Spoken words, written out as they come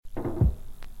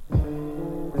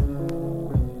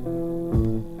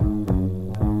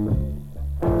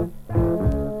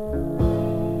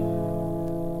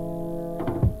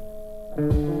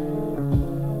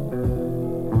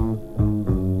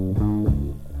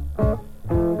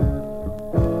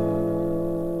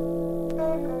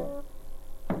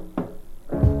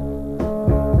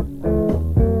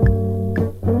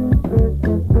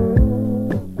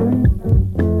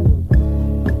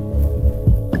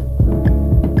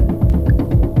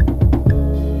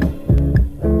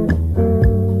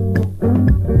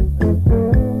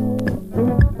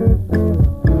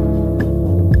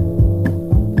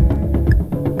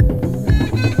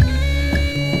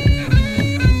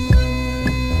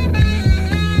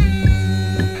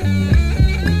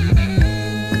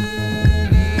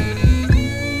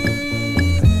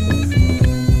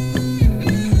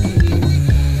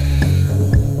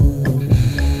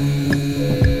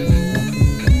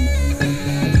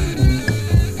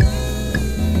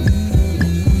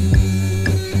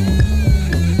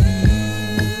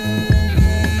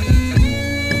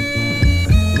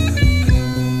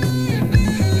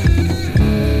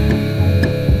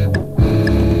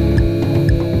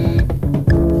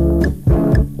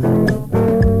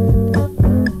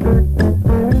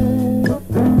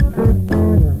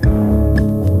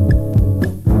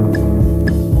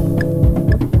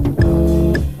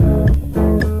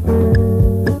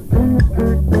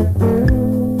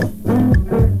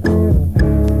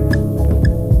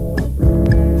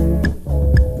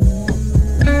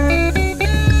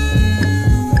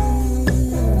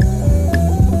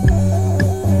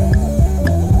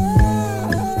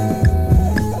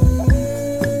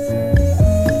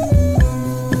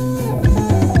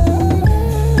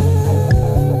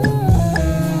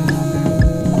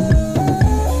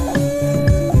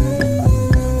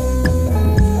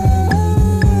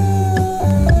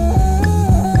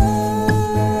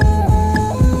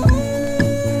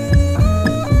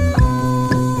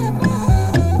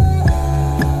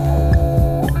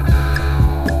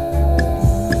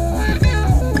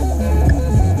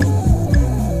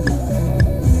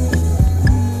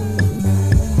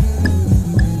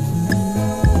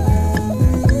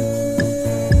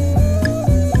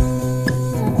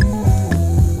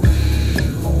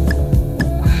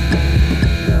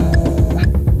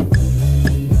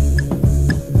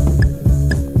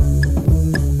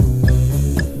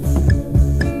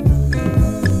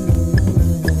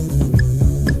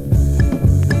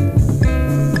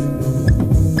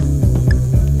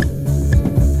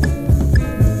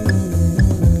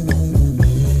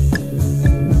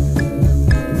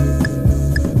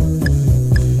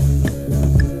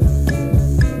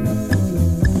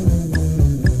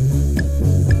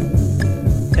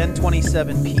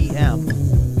8:37 p.m.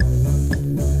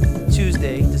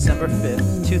 Tuesday, December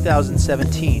 5th,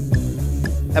 2017.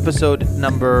 Episode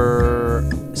number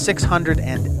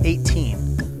 618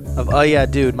 of Oh Yeah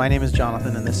Dude. My name is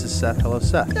Jonathan and this is Seth. Hello,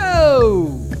 Seth.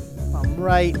 No! I'm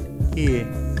right here.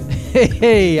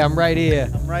 Hey, I'm right here.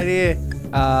 I'm right here.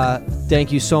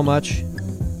 Thank you so much.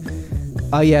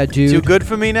 Oh yeah, dude. Too good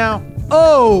for me now?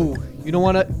 Oh! You don't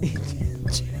want to...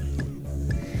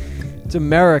 It's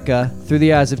America through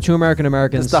the eyes of two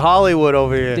Americans. It's the Hollywood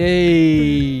over here.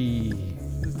 Hey.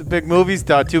 It's the big movie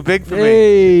star. Too big for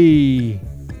me.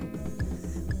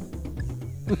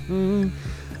 Hey.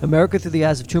 America through the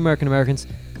eyes of two Americans.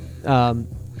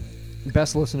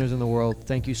 Best listeners in the world.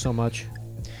 Thank you so much.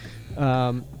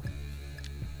 I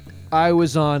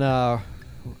was on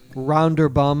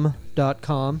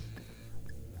rounderbum.com.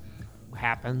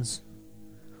 Happens.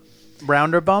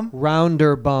 Rounderbum?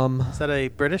 Rounderbum. Is that a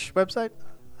British website?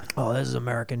 Oh, this is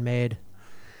American made.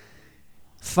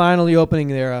 Finally opening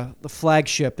their the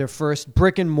flagship, their first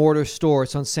brick and mortar store.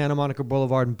 It's on Santa Monica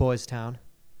Boulevard in Boys Town.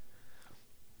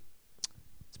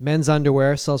 It's men's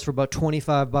underwear, sells for about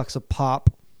 $25 a pop.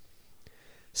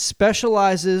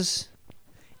 Specializes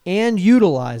and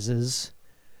utilizes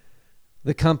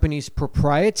the company's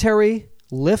proprietary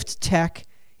lift tech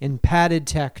and padded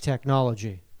tech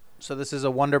technology. So this is a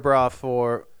Wonder Bra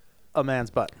for a man's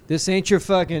butt. This ain't your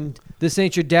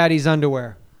daddy's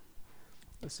underwear.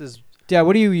 This is Dad,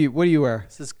 what do you wear?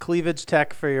 This is cleavage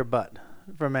tech for your butt,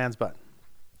 for a man's butt.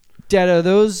 Dad, are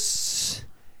those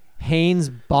Hanes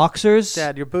boxers?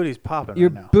 Dad, your booty's popping Your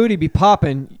right now. booty be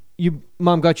popping.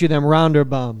 Mom got you them rounder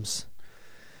bums.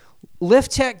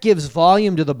 Lift Tech gives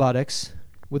volume to the buttocks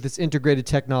with its integrated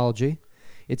technology.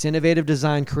 Its innovative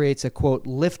design creates a, quote,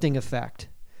 lifting effect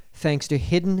thanks to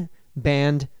hidden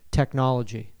band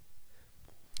technology.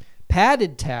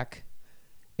 Padded tech,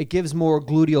 it gives more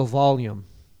gluteal volume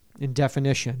in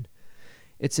definition.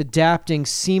 It's adapting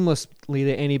seamlessly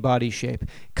to any body shape.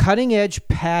 Cutting-edge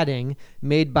padding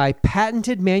made by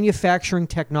patented manufacturing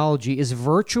technology is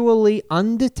virtually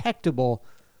undetectable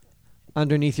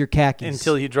underneath your khakis.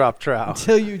 Until you drop trout.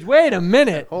 Until you... Wait a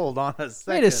minute. Hold on a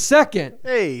second. Wait a second.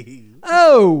 Hey.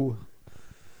 Oh.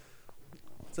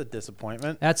 That's a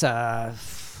disappointment. That's a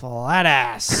flat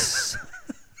ass.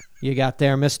 You got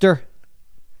there, mister.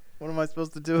 What am I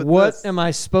supposed to do with What this? am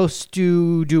I supposed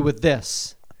to do with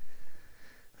this?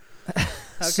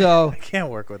 I can't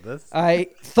work with this.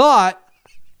 I thought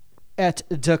at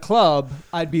the club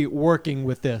I'd be working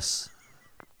with this.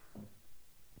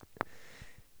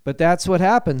 But that's what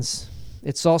happens.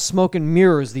 It's all smoke and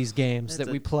mirrors, these games that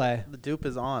we play. The dupe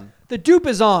is on. The dupe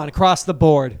is on across the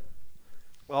board.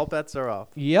 All bets are off.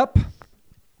 Yep.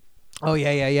 Oh,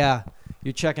 yeah.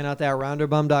 You're checking out that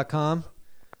rounderbum.com?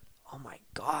 Oh, my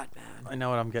God, man. I know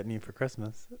what I'm getting you for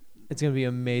Christmas. It's going to be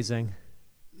amazing.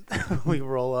 We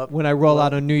roll up. When I roll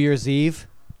out on New Year's Eve,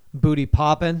 booty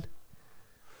popping.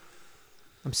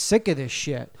 I'm sick of this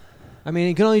shit. I mean,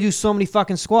 you can only do so many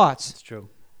fucking squats. It's true.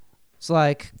 It's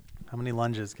like, How many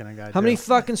lunges can a guy do? how many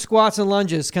fucking squats and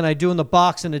lunges can I do in the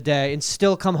box in a day and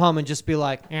still come home and just be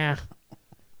like, eh.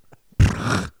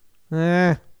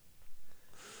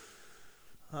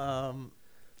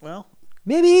 Well,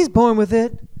 Maybe he's born with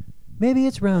it. Maybe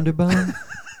it's rounderbum.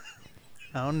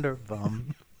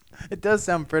 rounderbum. It does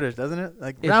sound British, doesn't it?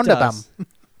 Like It rounderbum. does.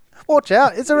 Watch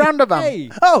out, it's a rounderbum. Hey.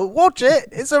 Oh, watch it,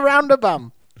 it's a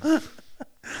rounderbum.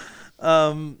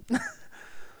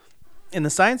 In the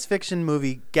science fiction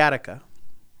movie Gattaca,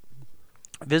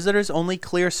 visitors only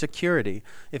clear security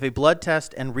if a blood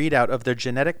test and readout of their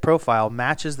genetic profile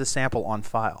matches the sample on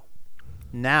file.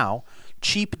 Now,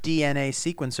 cheap DNA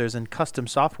sequencers and custom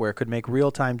software could make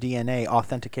real-time DNA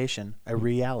authentication a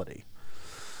reality.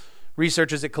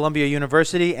 Researchers at Columbia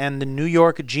University and the New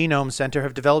York Genome Center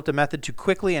have developed a method to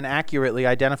quickly and accurately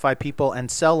identify people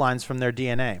and cell lines from their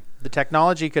DNA. The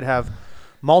technology could have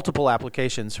multiple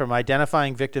applications, from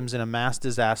identifying victims in a mass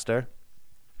disaster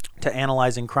to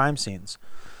analyzing crime scenes.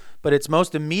 But its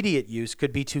most immediate use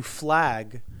could be to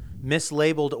flag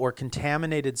mislabeled or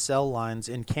contaminated cell lines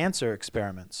in cancer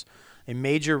experiments, a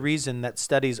major reason that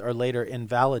studies are later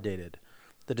invalidated.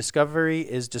 The discovery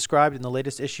is described in the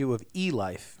latest issue of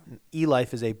eLife.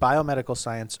 eLife is a biomedical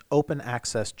science open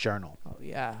access journal. Oh,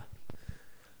 yeah.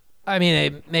 I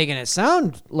mean, they're making it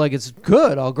sound like it's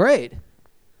good, all great.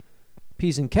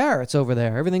 Peas and carrots over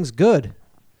there. Everything's good.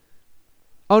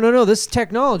 Oh, no. This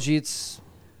technology, it's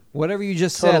whatever you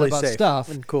just Totally said about safe stuff.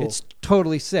 and cool. It's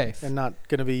totally safe. And not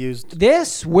going to be used.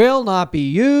 This will not be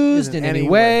used in any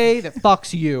way that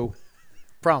fucks you.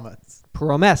 Promise.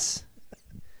 Promise.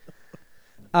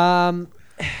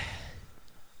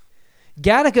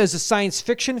 Gattaca is a science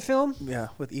fiction film. Yeah,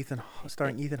 with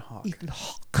starring Ethan Hawke. Ethan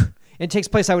Hawke. It takes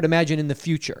place, I would imagine, in the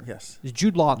future. Yes. There's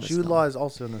Jude Law in this Jude film. Law is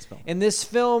also in this film. And this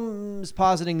film is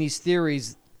positing these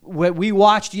theories. What we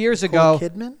watched years Nicole ago.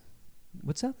 Kidman?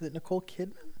 What's that? Is it Nicole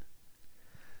Kidman?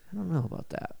 I don't know about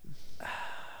that.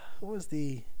 What was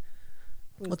the...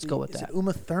 Let's go with is that. it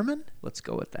Uma Thurman? Let's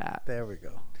go with that. There we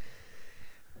go.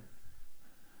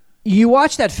 You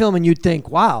watch that film and you'd think,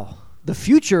 wow, the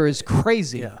future is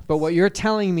crazy. Yeah. But what you're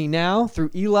telling me now through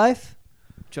eLife,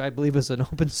 which I believe is an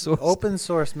open source. Open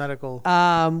source medical...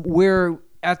 We're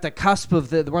at the cusp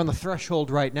of we're on the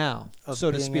threshold right now, of so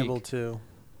to being speak. able to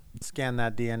scan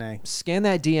that DNA Scan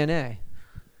that DNA.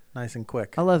 nice and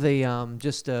quick. I'll have a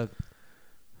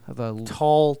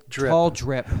Tall drip. tall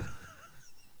drip.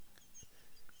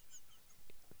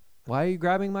 Why are you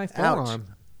grabbing my forearm? Ouch.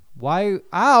 Why?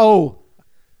 Ow!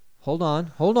 Hold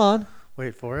on.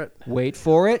 Wait for it. Wait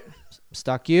for it.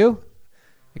 Stuck you.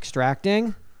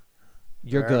 Extracting.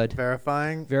 You're good.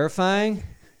 Verifying. Verifying.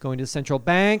 Going to the central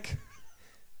bank.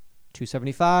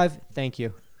 275. Thank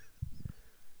you.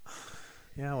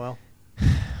 Yeah, well.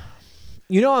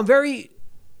 You know, I'm very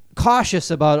cautious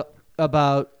about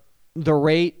the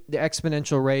rate, the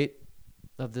exponential rate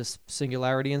of this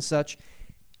singularity and such.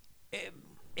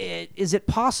 Is it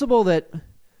possible that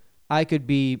I could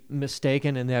be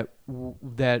mistaken and that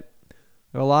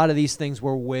a lot of these things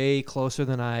were way closer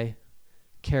than I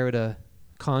care to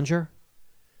conjure?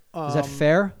 Is that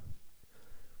fair?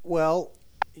 Well,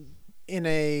 in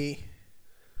a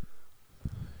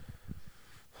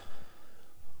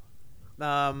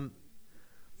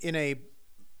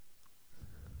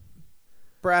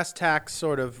brass tacks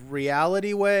sort of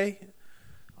reality way,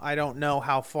 I don't know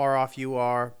how far off you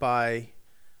are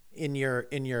in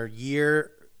your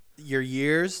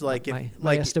years, like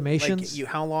my estimations. Like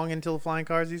how long until flying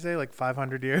cars? You say like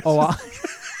 500 years? Oh,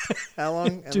 how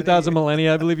long? 2,000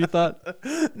 millennia, I believe you thought.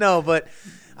 No, but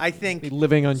I think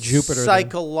Living on Jupiter.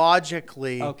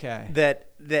 Psychologically, Okay.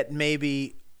 That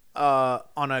maybe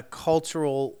on a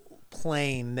cultural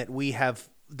plane that we have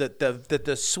that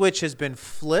the switch has been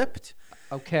flipped.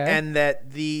 Okay. And that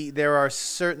there are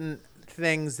certain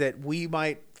things that we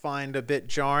might find a bit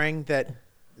jarring that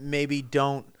maybe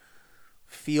don't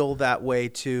feel that way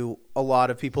to a lot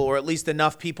of people, or at least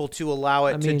enough people to allow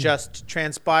it to just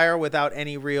transpire without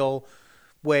any real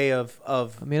way of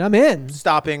I'm in.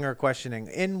 stopping or questioning.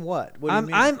 In what? What do you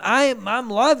mean? I'm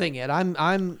loving it.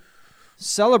 I'm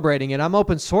celebrating it. I'm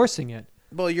open sourcing it.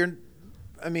 Well,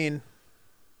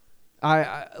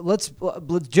 Let's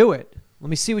do it. Let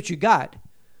me see what you got.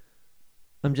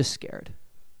 I'm just scared.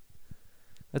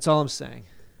 That's all I'm saying.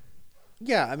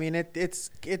 Yeah, I mean it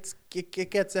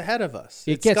gets ahead of us.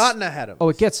 It's gotten ahead of us. Oh,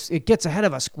 it gets ahead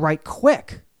of us right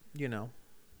quick. You know.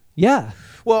 Yeah.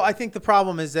 Well, I think the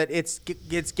problem is that it's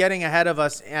getting ahead of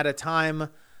us at a time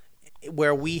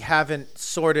where we haven't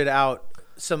sorted out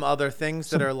some other things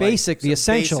that are basic, like the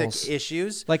essentials, basic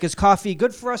issues. Like, is coffee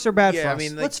good for us or bad for us? I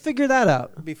mean, like, let's figure that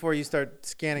out before you start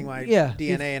scanning my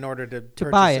DNA in order to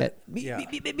buy it. Yeah.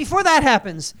 Before that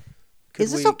happens,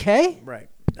 is this okay? Right.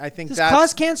 I think does this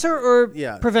cause cancer or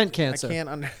prevent cancer?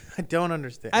 I don't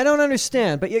understand. I don't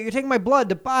understand. But you're taking my blood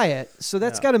to buy it, so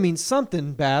that's got to mean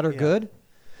something bad or good.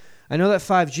 I know that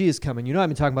 5G is coming. You know I've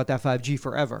been talking about that 5G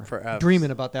forever. Dreaming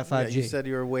about that 5G. Yeah, you said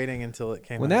you were waiting until it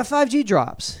came out. When that 5G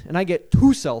drops and I get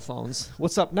 2 cell phones,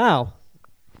 what's up now?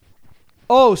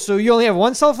 Oh, so you only have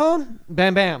 1 cell phone?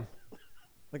 Bam, bam.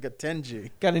 Like a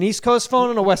 10G. Got an East Coast phone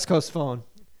and a West Coast phone.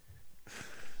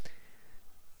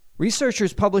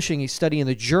 Researchers publishing a study in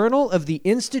the Journal of the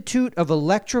Institute of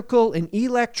Electrical and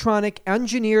Electronic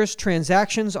Engineers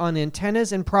Transactions on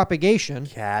Antennas and Propagation.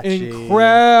 Catchy.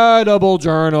 Incredible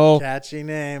journal. Catchy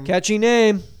name. Catchy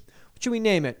name. What should we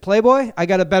name it? Playboy? I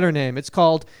got a better name. It's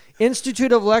called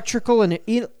Institute of Electrical and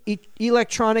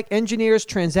Electronic Engineers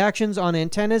Transactions on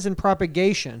Antennas and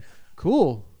Propagation.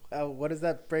 Cool. What does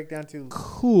that break down to?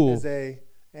 Cool. Is a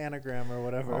anagram or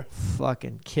whatever. Oh,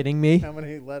 fucking kidding me? How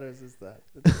many letters is that?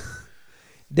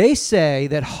 They say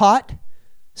that hot,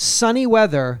 sunny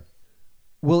weather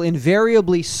will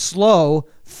invariably slow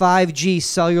 5G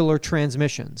cellular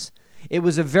transmissions. It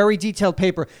was a very detailed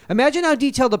paper. Imagine how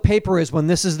detailed the paper is when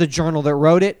this is the journal that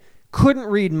wrote it. Couldn't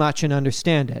read much and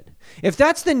understand it. If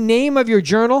that's the name of your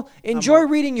journal, enjoy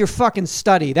reading your fucking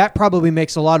study. That probably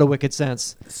makes a lot of wicked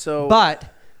sense.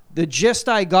 But the gist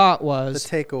I got was...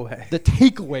 The takeaway. The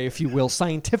takeaway, if you will,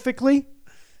 scientifically...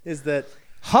 is that...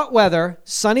 hot weather,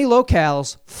 sunny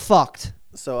locales, fucked.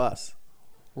 So us.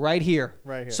 Right here.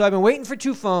 Right here. So I've been waiting for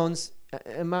 2 phones.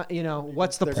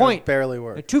 What's the They're point? Barely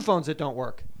work. 2 phones that don't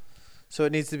work. So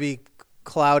it needs to be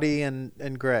cloudy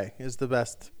and gray is the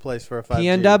best place for a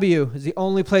 5G. PNW is the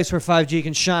only place where 5G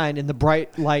can shine in the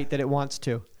bright light that it wants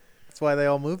to. That's why they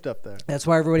all moved up there. That's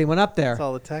why everybody went up there. That's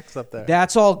all the tech's up there.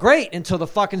 That's all great until the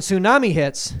fucking tsunami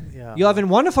hits. Yeah. You'll have a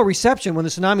wonderful reception when the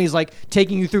tsunami is like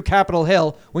taking you through Capitol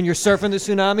Hill when you're surfing the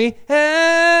tsunami.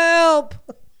 Help!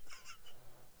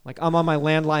 Like I'm on my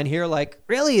landline here like,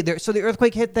 really? So the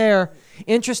earthquake hit there.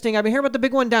 Interesting. I've been hearing about the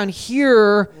big one down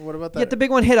here. What about that? Yet the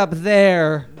big one hit up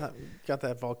there. Got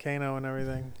that volcano and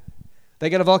everything.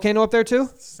 They got a volcano up there too?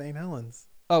 St. Helens.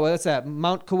 Oh, what's that?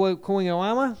 Mount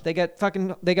Kauawama? They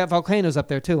got volcanoes up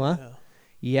there too, huh? Yeah.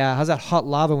 Yeah. How's that hot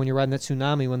lava when you're riding that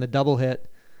tsunami when the double hit?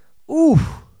 Ooh.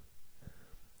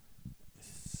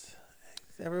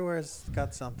 Everywhere's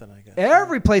got something, I guess.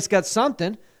 Every place got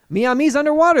something. Miami's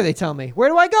underwater, they tell me. Where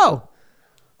do I go?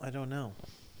 I don't know.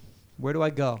 Where do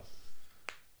I go?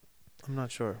 I'm not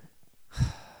sure.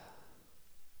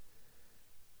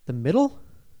 The middle?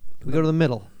 We go to the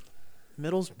middle.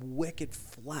 Middle's wicked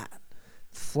flat.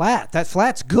 Flat. That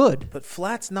flat's good. But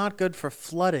flat's not good for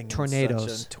flooding.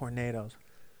 Tornadoes. Tornadoes.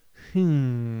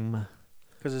 Because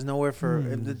there's nowhere for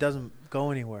it doesn't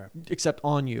go anywhere. Except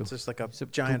on you. It's just like a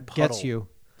Except giant puddle. Gets you.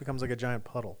 Becomes like a giant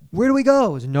puddle. Where do we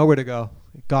go? There's nowhere to go.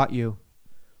 It got you.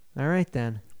 All right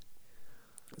then.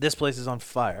 This place is on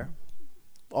fire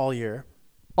all year.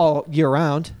 All year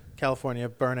round. California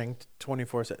burning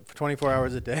 24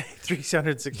 hours a day,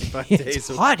 365 It's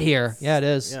days. hot here. Yeah, it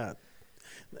is. Yeah.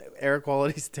 Air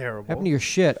quality's terrible. Happened to your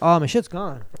shit. Oh, my shit's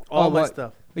gone. All my what?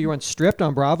 stuff. Oh, you went stripped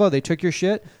on Bravo? They took your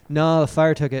shit? No, the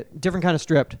fire took it. Different kind of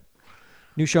stripped.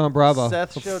 New show on Bravo.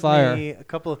 Seth Called showed Fire. me a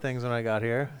couple of things when I got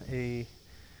here. A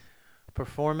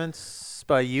performance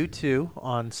by U2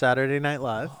 on Saturday Night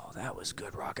Live. Oh, that was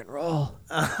good rock and roll.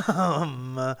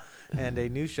 And a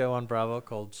new show on Bravo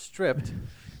called Stripped,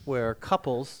 where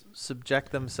couples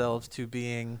subject themselves to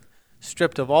being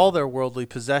stripped of all their worldly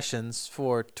possessions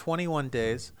for 21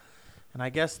 days. And I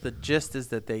guess the gist is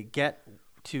that they get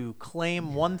to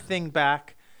claim one thing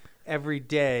back every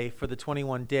day for the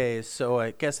 21 days. So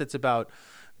I guess it's about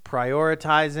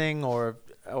prioritizing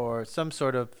or some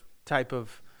sort of type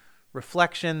of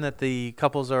reflection that the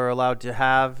couples are allowed to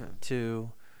have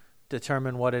to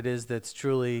determine what it is that's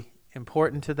truly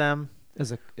important to them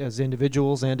As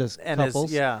individuals and as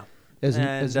couples.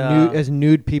 As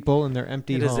nude people in their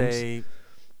empty homes. It is a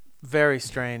very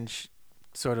strange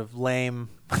sort of lame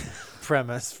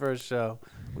premise for a show.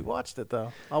 We watched it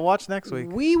though. I'll watch next week.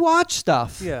 We watch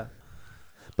stuff. Yeah.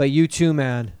 But you too,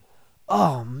 man.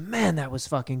 Oh man, that was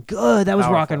fucking good. That was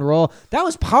Powerful. rock and roll. That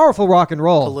was powerful rock and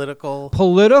roll.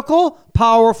 Political,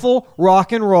 powerful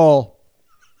rock and roll.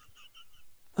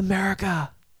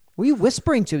 America. Were you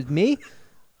whispering to me?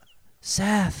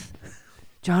 Seth.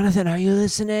 Jonathan, are you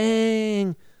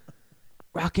listening?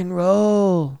 Rock and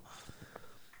roll.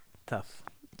 Tough.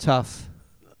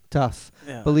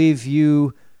 Yeah. Believe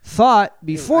you thought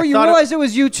before you realized it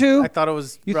was you two. I thought it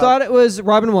was. You thought it was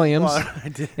Robin Williams. Well, I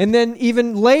did. And then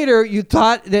even later, you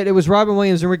thought that it was Robin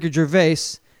Williams and Ricky Gervais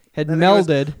had And melded.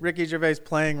 it was Ricky Gervais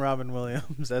playing Robin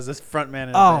Williams as a frontman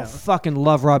in a Oh, band. fucking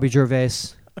love Robbie Gervais.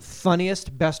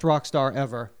 Funniest, best rock star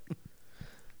ever.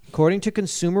 According to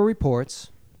Consumer Reports,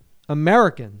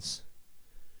 Americans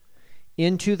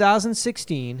in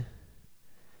 2016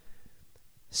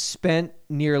 spent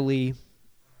nearly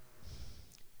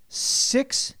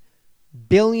 $6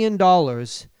 billion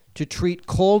to treat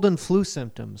cold and flu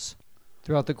symptoms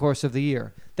throughout the course of the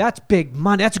year. That's big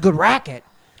money. That's a good racket.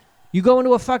 You go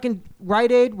into a fucking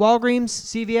Rite Aid, Walgreens,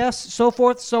 CVS, so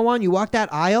forth, so on. You walk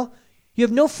that aisle. You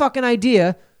have no fucking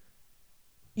idea.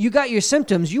 You got your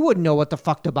symptoms. You wouldn't know what the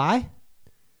fuck to buy.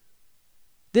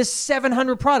 There's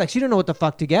 700 products. You don't know what the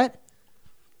fuck to get.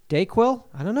 Dayquil?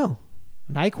 I don't know.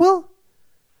 NyQuil?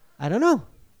 I don't know.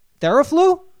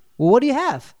 Theraflu? Well, what do you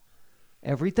have?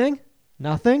 Everything?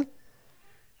 Nothing?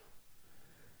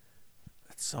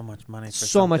 That's so much money for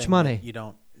So much something money. that you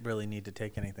don't really need to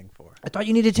take anything for. I thought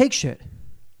you needed to take shit.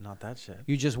 Not that shit.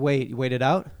 You just wait. You wait it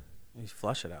out? You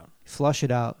flush it out. Flush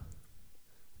it out.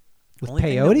 With Only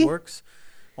peyote? thing that works.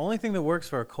 Only thing that works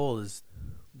for a cold is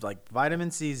like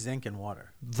vitamin C, zinc, and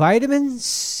water. Vitamin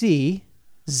C,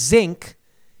 zinc,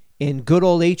 and good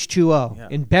old H2O Yeah.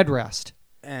 in bed rest.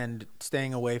 And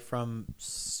staying away from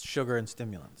sugar and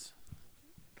stimulants.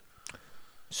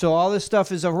 So all this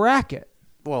stuff is a racket.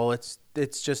 Well, it's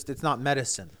not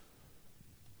medicine.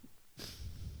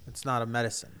 It's not a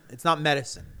medicine. It's not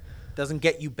medicine. It doesn't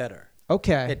get you better.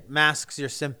 Okay. It masks your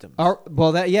symptoms.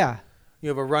 Yeah. You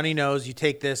have a runny nose, you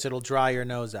take this, it'll dry your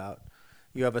nose out.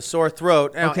 You have a sore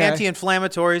throat. Now, Okay.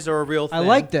 anti-inflammatories are a real thing. I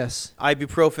like this.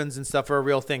 Ibuprofens and stuff are a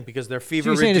real thing because they're So fever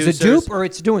you're saying reducers. it's a dupe or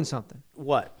it's doing something?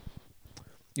 What?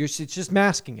 It's just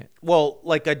masking it. Well,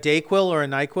 like a Dayquil or a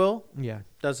NyQuil Yeah.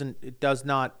 does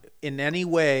not in any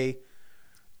way.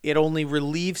 It only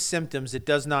relieves symptoms. It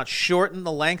does not shorten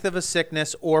the length of a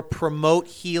sickness or promote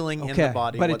healing in the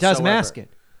body. But it does whatsoever. mask it.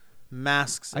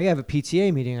 Masks. I have a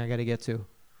PTA meeting I got to get to.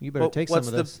 You better take some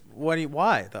of this.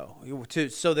 Why though?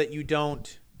 So that you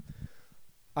don't.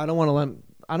 I don't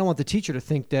want the teacher to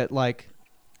think that like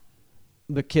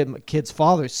the kid's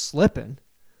father's slipping.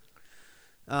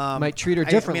 Might treat her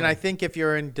differently. I mean, I think if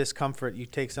you're in discomfort, you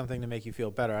take something to make you feel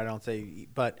better. I don't say,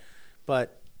 but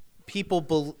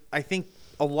people. I think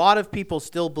a lot of people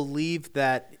still believe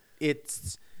that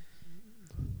if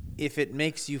it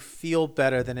makes you feel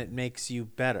better, then it makes you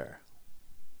better.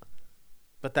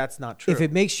 But that's not true. If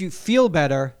it makes you feel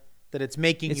better, that it's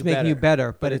making you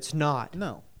better, but it's not.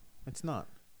 No, it's not.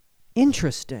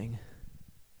 Interesting.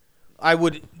 I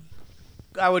would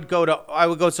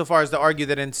go so far as to argue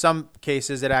that in some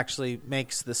cases it actually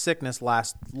makes the sickness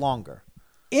last longer.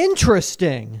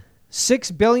 Interesting.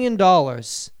 $6 billion.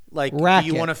 Like, racket.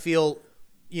 Do you want to feel,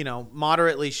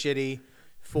 moderately shitty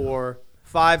for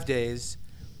 5 days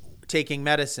taking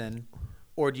medicine,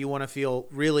 or do you want to feel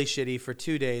really shitty for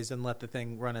 2 days and let the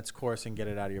thing run its course and get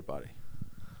it out of your body?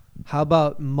 How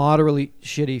about moderately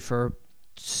shitty for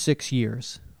 6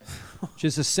 years? Which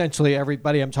is essentially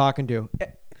everybody I'm talking to.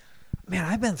 Man,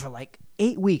 I've been for like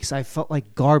 8 weeks. I felt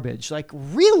like garbage. Like,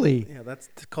 really? Yeah, that's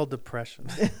called depression.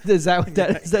 Is that what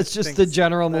that is? That's just the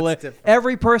general malaise.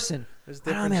 Every person. I don't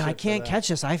know, man. I can't catch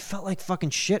this. I felt like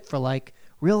fucking shit for like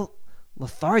real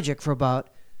lethargic for about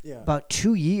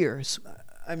 2 years.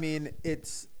 I mean,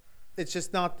 it's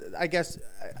just not. I guess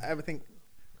I would think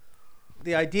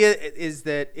the idea is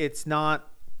that it's not.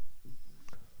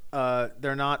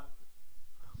 They're not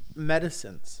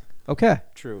medicines. Okay.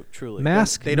 Truly.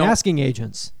 Masking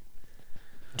agents.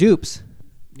 Dupes.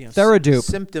 Yes. Theradupe.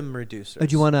 Symptom reducers.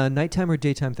 Do you want a nighttime or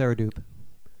daytime Theradupe?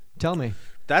 Tell me.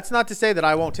 That's not to say that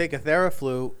I won't take a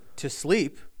Theraflu to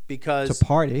sleep because to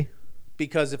party.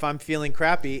 Because if I'm feeling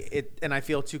crappy and I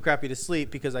feel too crappy to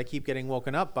sleep because I keep getting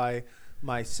woken up by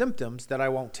my symptoms, that I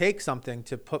won't take something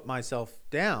to put myself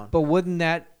down. But wouldn't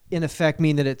that in effect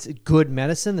mean that it's good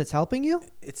medicine that's helping you?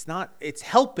 It's not. It's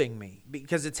helping me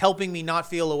because it's helping me not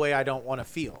feel the way I don't want to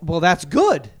feel. Well, that's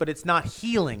good. But it's not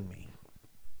healing me.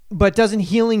 But doesn't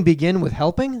healing begin with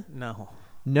helping?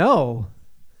 No.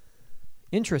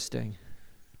 Interesting.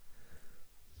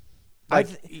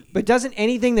 But doesn't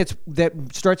anything that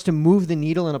starts to move the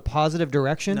needle in a positive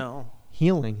direction? No.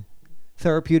 Healing.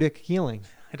 Therapeutic healing.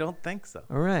 I don't think so.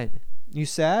 All right. You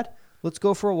sad? Let's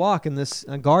go for a walk in this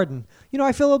garden.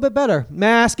 I feel a little bit better.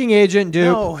 Masking agent, dude.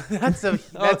 No, that's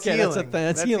okay, healing.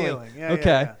 That's healing. Yeah,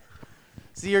 okay. Yeah.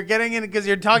 So you're getting in because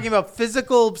you're talking about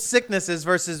physical sicknesses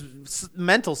versus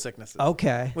mental sicknesses.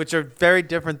 Okay. Which are very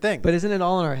different things. But isn't it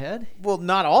all in our head? Well,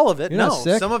 not all of it. You're not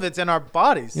sick? Some of it's in our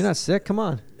bodies. You're not sick? Come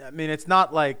on. I mean, it's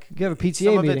not like you have a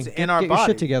PTA some meeting. Of it's in our get body. Your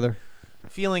shit together.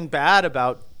 Feeling bad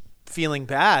about feeling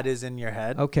bad is in your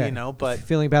head. Okay. But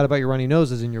feeling bad about your runny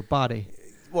nose is in your body.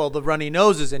 Well, the runny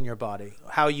nose is in your body.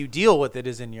 How you deal with it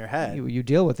is in your head. You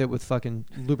deal with it with fucking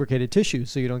lubricated tissues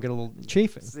so you don't get a little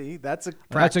chafing. See, that's a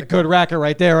good racket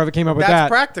right there. Whoever came up with that. That's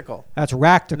practical. That's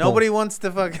ractical. Nobody wants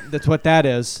to fucking... That's what that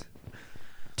is.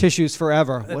 Tissues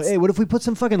forever. Hey, what if we put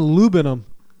some fucking lube in them?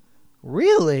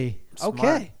 Really? Smart.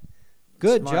 Okay.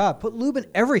 Good job. Put lube in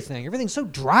everything. Everything's so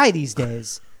dry these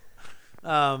days.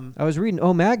 I was reading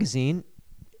O Magazine.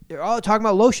 They're all talking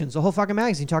about lotions. The whole fucking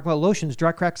magazine talking about lotions,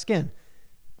 dry, cracked skin.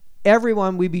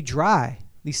 Everyone, we'd be dry.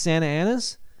 These Santa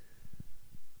Anas.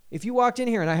 If you walked in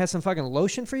here and I had some fucking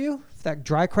lotion for you, for that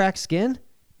dry, cracked skin,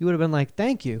 you would have been like,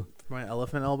 thank you. My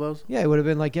elephant elbows? Yeah, it would have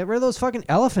been like, get rid of those fucking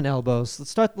elephant elbows.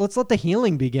 Let's let the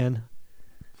healing begin.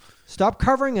 Stop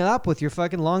covering it up with your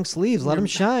fucking long sleeves. Let them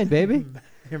shine, baby.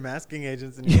 Your masking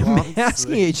agents and your long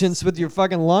masking sleeves. Agents with your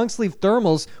fucking long sleeve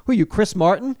thermals. Who are you, Chris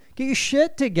Martin? Get your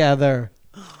shit together.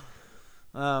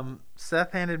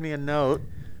 Seth handed me a note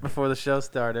before the show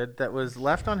started that was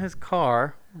left on his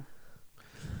car.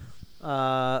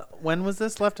 When was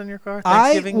this left on your car?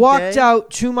 Thanksgiving I walked out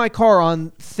to my car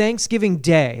on Thanksgiving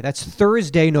Day. That's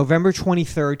Thursday, November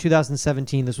 23rd,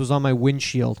 2017. This was on my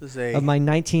windshield of my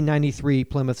 1993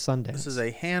 Plymouth Sundance. This is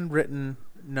a handwritten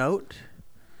note.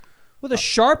 With a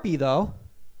Sharpie, though.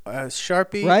 A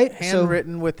Sharpie, right?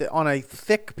 Handwritten on a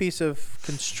thick piece of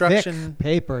construction thick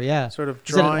paper, yeah. Sort of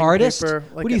drawing. Is it an artist? Paper,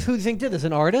 who do you think did this?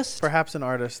 An artist? Perhaps an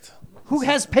artist. Who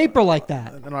has paper like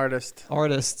that? An artist.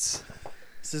 Artists.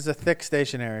 This is a thick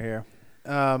stationery here.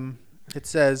 It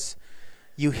says,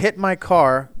 "You hit my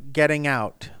car getting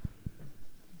out.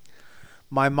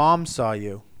 My mom saw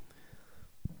you.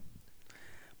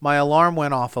 My alarm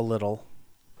went off a little.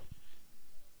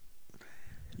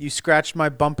 You scratched my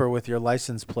bumper with your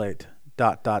license plate. ...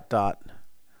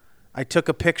 I took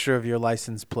a picture of your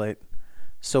license plate.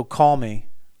 So call me,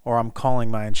 or I'm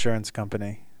calling my insurance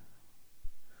company.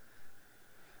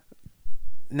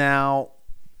 Now,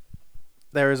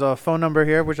 there is a phone number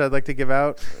here which I'd like to give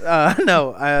out.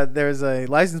 There's a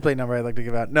license plate number I'd like to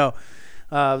give out. No,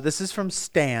 this is from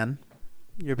Stan,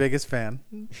 your biggest fan.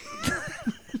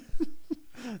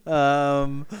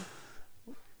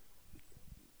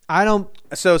 I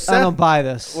don't buy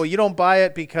this. Well, you don't buy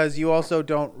it because you also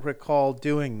don't recall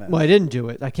doing this. Well, I didn't do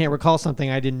it. I can't recall something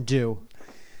I didn't do.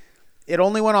 It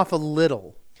only went off a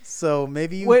little, so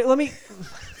maybe you... Wait, let me...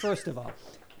 First of all,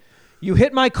 you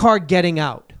hit my car getting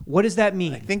out. What does that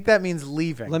mean? I think that means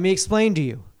leaving. Let me explain to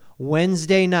you.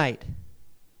 Wednesday night.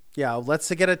 Yeah, let's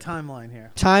get a timeline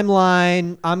here.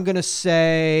 Timeline, I'm going to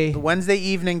say... The Wednesday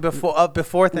evening before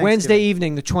Thanksgiving. Wednesday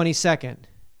evening, the 22nd.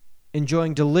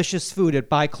 Enjoying delicious food at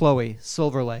By Chloe,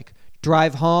 Silver Lake.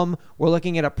 Drive home. We're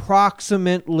looking at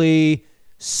approximately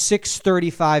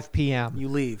 6:35 p.m. You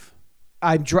leave.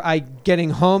 I'm getting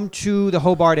home to the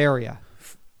Hobart area.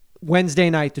 Wednesday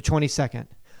night, the 22nd.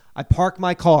 I park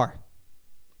my car.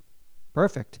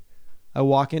 Perfect. I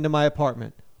walk into my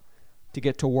apartment to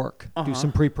get to work, do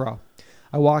some pre-pro.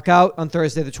 I walk out on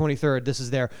Thursday, the 23rd. This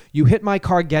is there. You hit my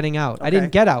car getting out. Okay. I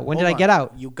didn't get out. When did I get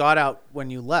out? You got out when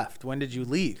you left. When did you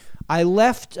leave? I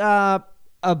left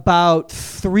about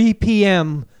 3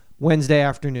 p.m. Wednesday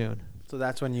afternoon. So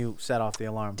that's when you set off the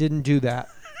alarm. Didn't do that.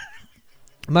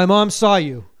 My mom saw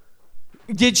you.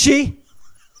 Did she?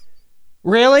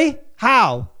 Really?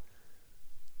 How?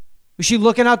 Was she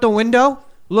looking out the window?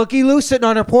 Looky-loo, sitting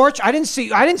on her porch? I didn't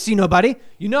see nobody.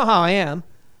 You know how I am.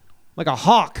 Like a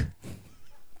hawk.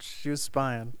 She was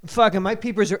spying. Fucking my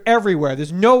peepers are everywhere.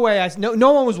 There's no way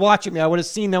no one was watching me. I would have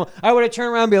seen them. I would have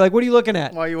turned around and be like, what are you looking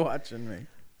at? Why are you watching me?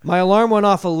 My alarm went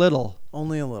off a little.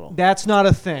 Only a little. That's not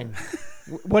a thing.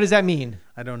 What does that mean?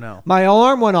 I don't know. My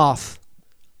alarm went off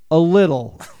a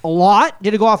little. A lot?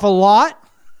 Did it go off a lot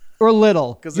or a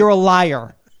little? You're a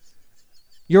liar.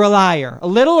 You're a liar. A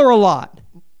little or a lot?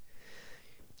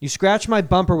 You scratched my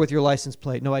bumper with your license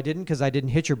plate. No, I didn't, because I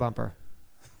didn't hit your bumper.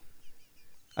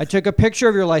 I took a picture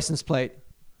of your license plate.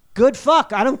 Good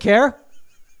fuck. I don't care.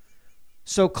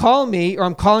 So call me, or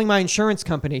I'm calling my insurance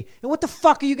company. And what the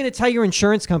fuck are you going to tell your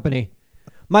insurance company?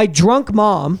 My drunk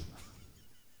mom,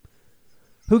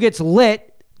 who gets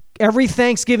lit every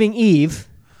Thanksgiving Eve.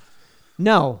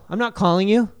 No, I'm not calling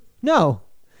you. No.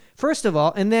 First of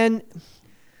all, and then...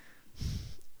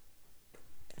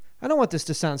 I don't want this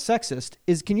to sound sexist.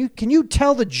 Can you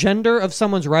tell the gender of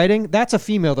someone's writing? That's a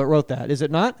female that wrote that, is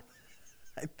it not?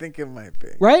 I think it might be.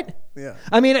 Right? Yeah.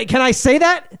 I mean, can I say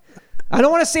that? I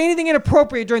don't want to say anything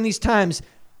inappropriate during these times.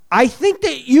 I think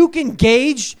that you can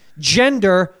gauge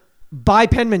gender by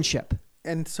penmanship.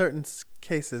 In certain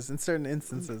cases, in certain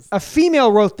instances. A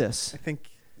female wrote this. I think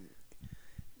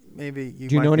maybe you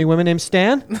Do you know any women named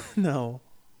Stan? No.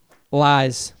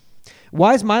 Lies.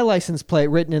 Why is my license plate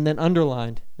written and then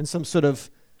underlined in some sort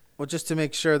of... Well, just to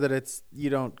make sure that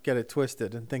you don't get it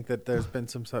twisted and think that there's been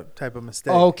some type of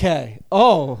mistake. Okay.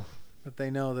 Oh. That they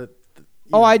know that...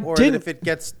 I or didn't... that if it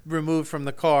gets removed from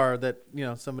the car that,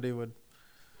 somebody would...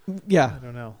 Yeah. I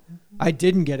don't know. I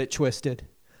didn't get it twisted.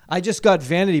 I just got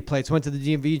vanity plates, went to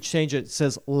the DMV, changed it. It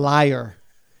says liar.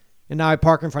 And now I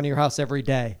park in front of your house every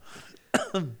day.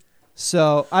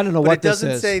 So, I don't know what this is. But it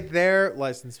doesn't say their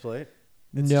license plate.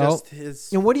 It's no. Just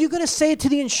his... And what are you going to say to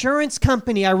the insurance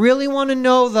company? I really want to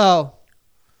know, though.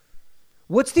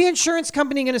 What's the insurance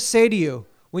company going to say to you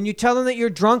when you tell them that you're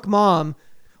drunk mom?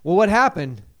 Well, what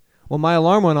happened? Well, my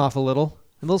alarm went off a little.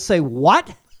 And they'll say,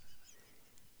 what?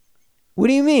 What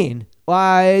do you mean? Well,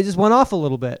 I just went off a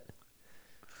little bit.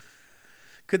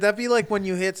 Could that be like when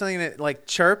you hit something that like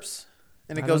chirps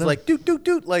and it goes like doot, doot,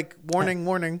 doot, like warning,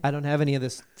 warning? I don't have any of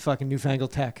this fucking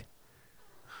newfangled tech.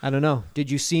 I don't know.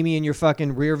 Did you see me in your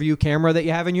fucking rear view camera that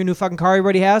you have in your new fucking car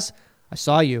everybody has? I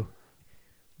saw you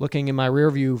looking in my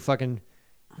rear view fucking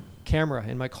camera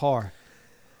in my car.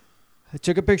 I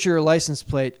took a picture of your license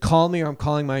plate. Call me or I'm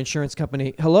calling my insurance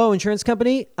company. Hello, insurance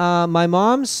company? My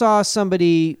mom saw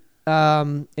somebody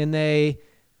and they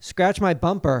scratched my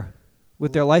bumper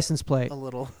with their license plate. A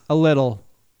little. A little.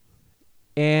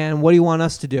 And what do you want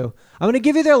us to do? I'm going to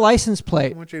give you their license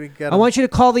plate. I want you to get 'em. I want you to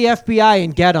call the FBI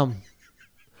and get them.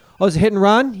 Oh, is it hit and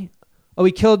run? Oh,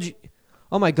 he killed you.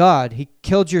 Oh, my God. He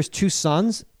killed your two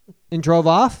sons and drove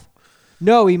off?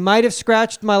 No, he might have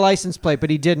scratched my license plate, but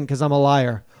he didn't because I'm a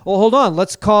liar. Well, hold on.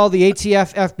 Let's call the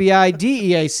ATF, FBI,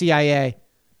 DEA, CIA.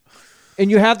 And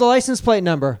you have the license plate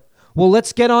number. Well,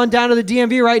 let's get on down to the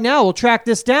DMV right now. We'll track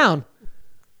this down.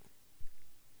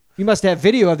 You must have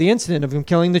video of the incident of him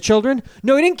killing the children.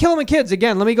 No, he didn't kill the kids.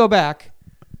 Again, let me go back.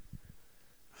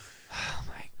 Oh,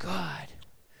 my God.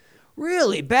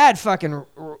 Really bad fucking,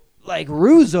 like,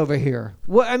 ruse over here.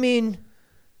 What, I mean,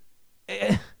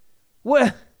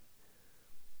 what?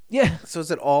 Yeah. So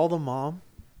is it all the mom?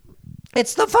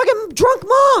 It's the fucking drunk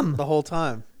mom. The whole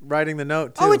time. Writing the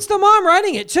note, too. Oh, it's the mom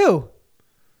writing it, too.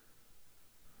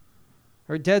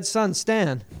 Her dead son,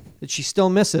 Stan, that she still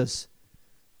misses.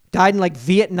 Died in, like,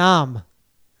 Vietnam.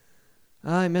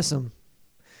 I miss him.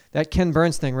 That Ken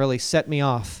Burns thing really set me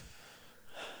off.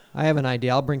 I have an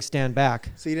idea. I'll bring Stan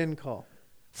back. So you didn't call?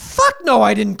 Fuck no,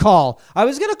 I didn't call. I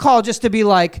was going to call just to be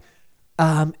like,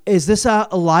 is this a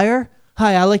liar?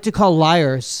 Hi, I like to call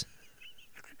liars.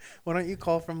 Why don't you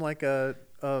call from like a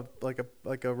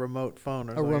remote phone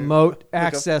or A something? remote Like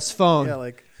access phone. Yeah,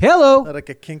 like Hello. like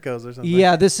a Kinko's or something.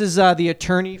 Yeah, this is the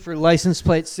attorney for license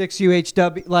plate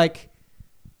 6UHW. Like,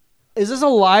 is this a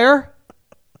liar?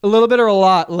 A little bit or a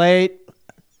lot? Late?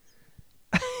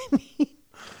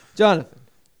 Jonathan,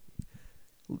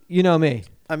 you know me.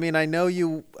 I mean, I know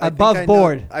you. I think Above I know-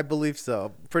 board. I believe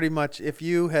so. Pretty much. If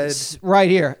you had, It's right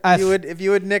here. if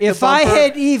you had nicked If the I bumper,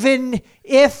 had even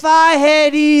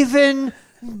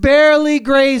barely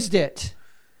grazed it,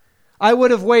 I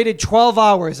would have waited 12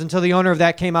 hours until the owner of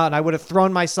that came out, and I would have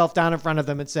thrown myself down in front of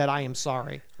them and said, I am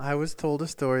sorry. I was told a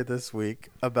story this week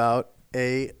about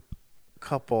a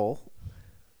couple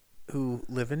who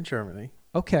live in Germany,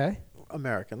 Okay.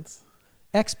 Americans,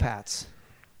 Expats.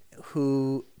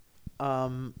 who,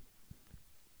 I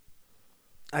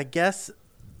guess,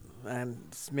 and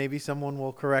maybe someone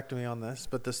will correct me on this,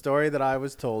 but the story that I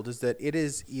was told is that it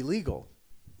is illegal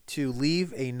to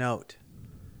leave a note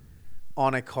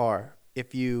on a car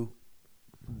if you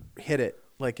hit it,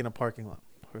 like in a parking lot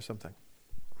or something.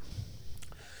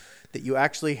 That you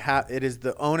actually have,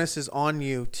 the onus is on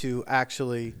you to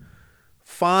actually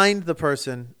find the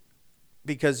person,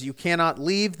 because you cannot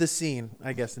leave the scene,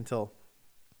 I guess, until.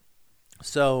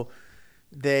 So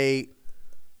they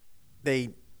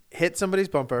hit somebody's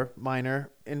bumper, minor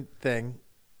thing.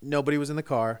 Nobody was in the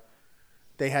car.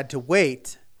 They had to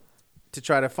wait to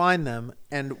try to find them.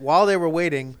 And while they were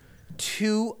waiting,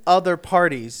 two other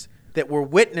parties that were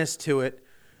witness to it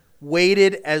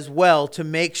waited as well to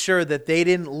make sure that they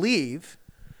didn't leave,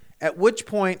 at which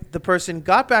point the person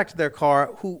got back to their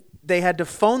car, who they had to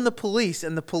phone the police,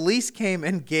 and the police came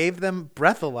and gave them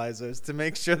breathalyzers to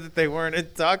make sure that they weren't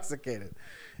intoxicated.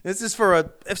 This is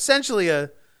for essentially a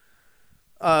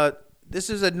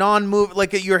non-move,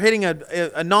 like you're hitting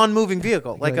a non-moving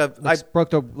vehicle,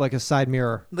 broke like a side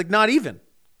mirror. like not even.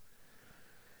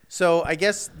 So I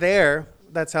guess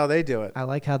that's how they do it. I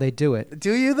like how they do it.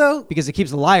 Do you though? Because it keeps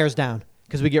the liars down.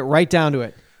 Because we get right down to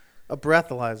it. A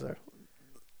breathalyzer.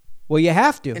 Well, you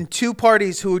have to. And two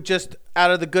parties who just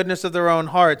out of the goodness of their own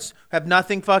hearts have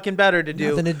nothing fucking better to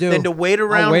do, Nothing to do. than to wait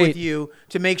around wait. with you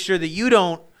to make sure that you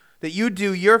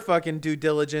do your fucking due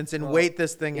diligence and wait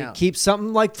this thing out. Keep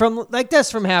something like this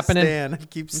from happening.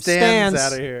 Keep stands Stands.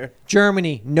 out of here.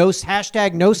 Germany,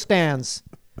 hashtag no stands.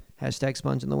 Hashtag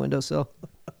sponge in the windowsill.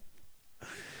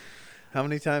 How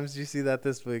many times did you see that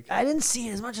this week? I didn't see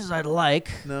it as much as I'd like.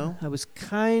 No? I was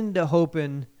kind of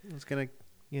hoping, I was going to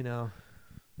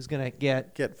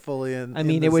get fully in. I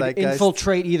mean, in the it would zeitgeist.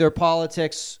 infiltrate either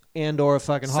politics and or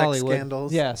fucking Sex Hollywood.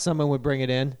 scandals. Yeah, someone would bring it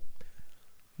in.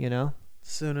 You know?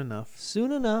 Soon enough.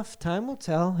 Soon enough. Time will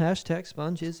tell. Hashtag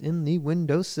sponge is in the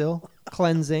windowsill.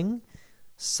 Cleansing.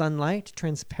 Sunlight.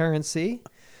 Transparency.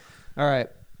 All right.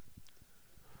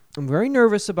 I'm very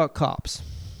nervous about cops.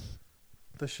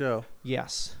 The show.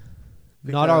 Yes.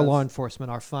 Not our Because- law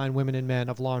enforcement, our fine women and men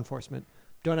of law enforcement.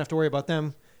 Don't have to worry about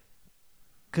them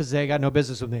because they got no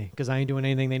business with me because I ain't doing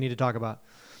anything they need to talk about.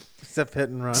 Except hit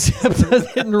and run. Except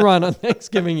hit and run on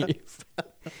Thanksgiving Eve.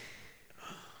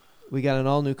 We got an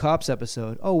all-new Cops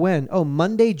episode. Oh, when? Oh,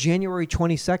 Monday, January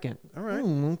 22nd. All right.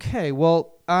 Okay.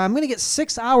 Well, I'm going to get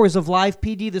 6 hours of live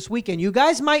PD this weekend. You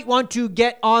guys might want to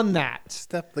get on that.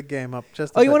 Step the game up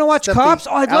just a Oh, you bit. want to watch Step Cops? the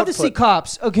Oh, I'd love to see output.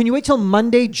 Cops. Oh, can you wait till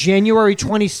Monday, January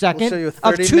 22nd We'll show you a of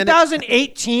 30-minute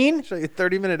 2018? Show you a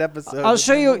 30-minute episode. I'll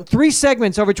show you 3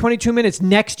 segments over 22 minutes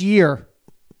next year.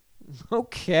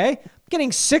 Okay. I'm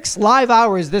getting 6 live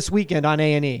hours this weekend on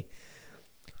A&E.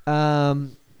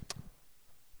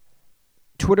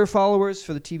 Twitter followers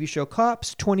for the TV show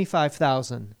Cops,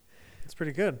 25,000. It's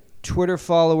pretty good. Twitter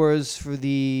followers for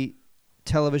the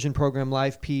television program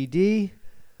Live PD,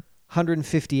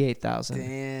 158,000.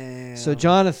 Damn. So,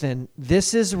 Jonathan,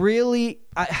 this is really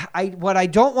what I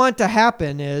don't want to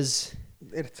happen is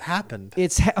It's happened.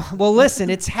 Well, listen,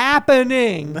 it's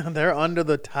happening. They're under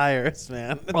the tires,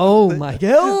 man. Oh my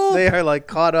God! They are like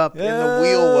caught up in the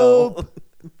wheel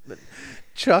well.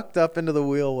 Chucked up into the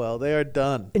wheel well. They are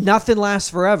done. Nothing lasts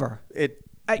forever.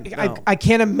 I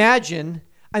can't imagine.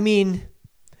 I mean,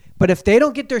 but if they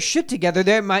don't get their shit together,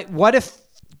 they might. What if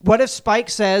Spike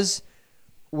says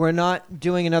we're not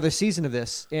doing another season of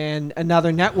this, and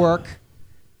another network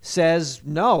says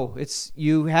no? It's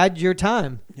you had your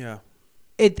time. Yeah.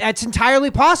 That's entirely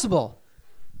possible.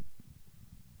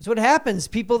 That's what happens.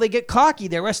 People, they get cocky.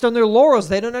 They rest on their laurels.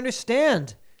 They don't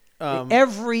understand.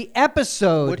 Every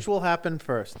episode. Which will happen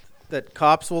first? That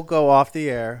Cops will go off the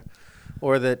air,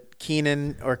 or that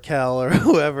Keenan or Kel or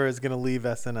whoever is going to leave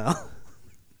SNL?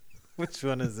 Which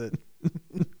one is it?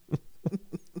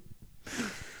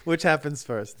 Which happens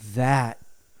first?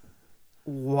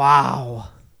 Wow.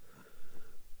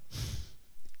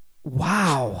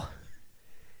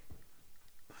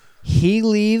 He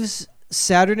leaves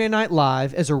Saturday Night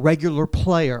Live as a regular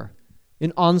player,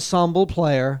 an ensemble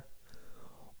player,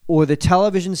 or the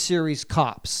television series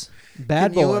Cops.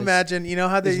 Bad Boys. Can you imagine? You know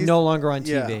how they is no longer on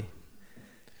TV. Yeah.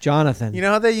 Jonathan. You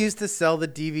know how they used to sell the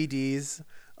DVDs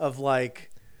of like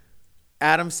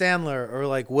Adam Sandler or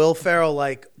like Will Ferrell,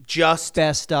 like just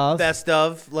best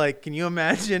of. Like, can you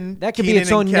imagine? That could Keenan be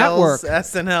its own and Kel's network.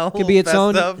 SNL Could be its best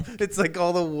own. Of? It's like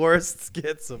all the worst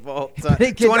skits of all time.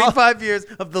 25 years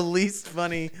of the least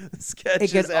funny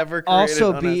sketches it could ever created.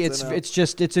 Also on be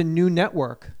SNL. it's a new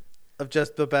network. Of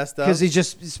just the best of, because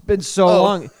it's been so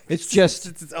long. It's just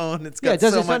it's its own. It's got it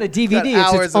doesn't. so It's on a much,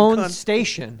 DVD. It's its own content.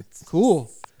 station. Cool.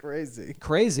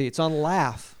 Crazy. It's on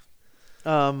Laugh.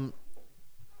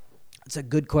 It's a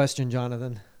good question,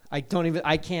 Jonathan. I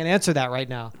can't answer that right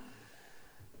now.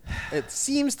 It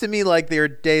seems to me like their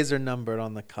days are numbered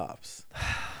on the Cops,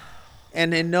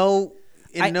 and in no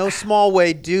small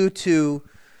way due to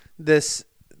this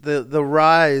the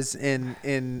rise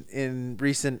in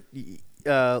recent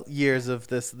years of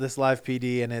this live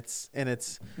PD and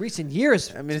its recent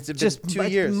years. I mean, it's just been 2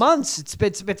 years, months. It's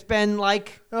been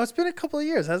like it's been a couple of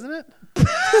years, hasn't it?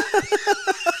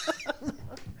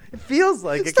 It feels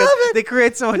like it Stop because it. they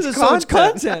create so much There's content. so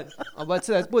much content. What's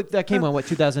that? That came on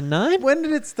 2009? When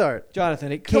did it start?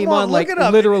 Jonathan, it Come came on, on look like it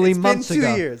up. literally It's been months 2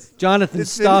 ago. years. Jonathan,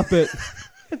 stop it.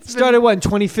 Started in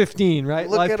 2015, right?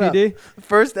 Look Live it PD. up.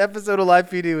 First episode of Live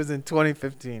PD was in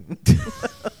 2015.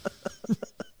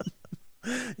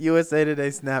 USA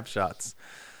Today snapshots.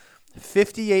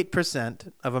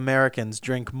 58% of Americans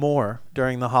drink more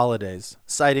during the holidays,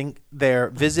 citing their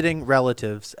visiting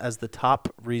relatives as the top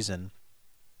reason.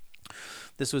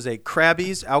 This was a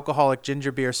Krabby's alcoholic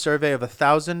ginger beer survey of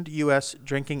 1,000 U.S.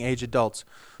 drinking age adults.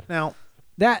 Now,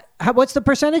 what's the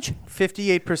percentage?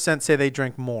 58% say they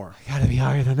drink more. Got to be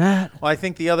higher than that. Well, I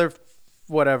think the other,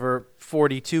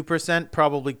 42%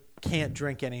 probably can't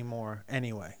drink anymore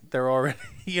anyway. They're already,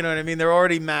 you know what I mean? They're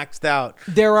already maxed out.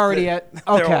 They're already at,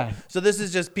 okay. So this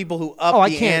is just people who up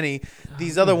the ante.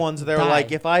 These other ones, they're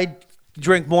like, if I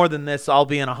drink more than this, I'll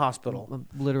be in a hospital. I'll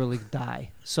literally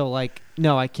die. So like,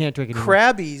 no, I can't drink anymore.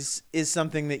 Krabby's is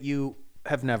something that you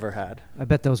have never had. I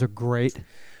bet those are great.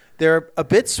 They're a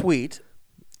bit sweet,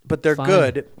 but they're Fine.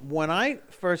 good. When I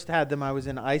first had them, I was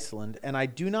in Iceland, and I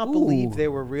do not believe they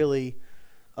were really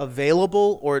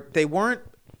available, or they weren't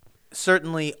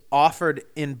certainly offered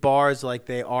in bars like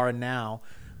they are now.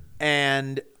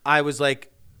 And I was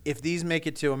like, if these make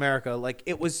it to America, like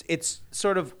it's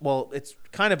sort of, it's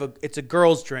kind of it's a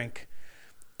girl's drink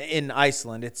in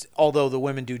Iceland. Although the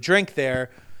women do drink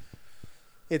there,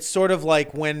 it's sort of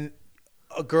like when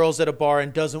a girl's at a bar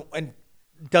and doesn't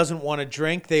want to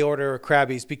drink, they order a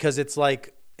Krabby's because it's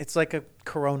like a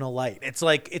Corona Light. It's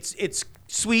like it's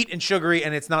sweet and sugary,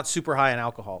 and it's not super high in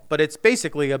alcohol, but it's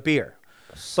basically a beer.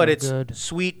 So but it's good.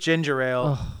 Sweet ginger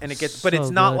ale, and it gets. But so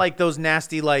it's not good. like those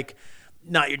nasty, like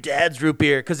not your dad's root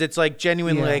beer, because it's like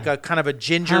genuinely like a kind of a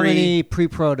gingery. How many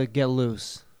pre-pro to get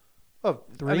loose? Oh,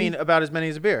 3? I mean, about as many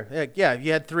as a beer. Yeah. If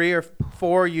you had 3 or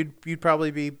 4, you'd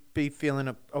probably be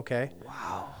feeling okay.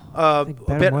 Wow. A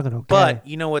better bit, more than okay. But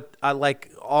you know what? I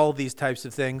like all these types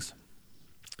of things,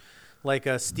 like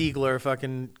a Stiegler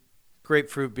fucking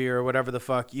grapefruit beer or whatever the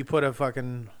fuck. You put a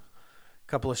fucking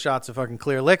couple of shots of fucking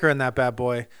clear liquor in that bad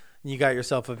boy, and you got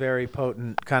yourself a very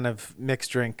potent kind of mixed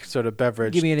drink sort of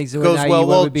beverage. Give me an example. Goes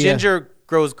well. Ginger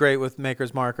grows great with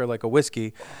Maker's Mark or like a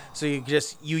whiskey. So you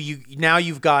just now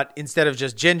you've got, instead of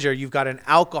just ginger, you've got an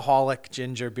alcoholic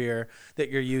ginger beer that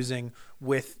you're using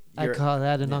with. I call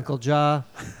that an Uncle Ja.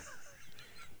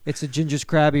 It's a Ginger's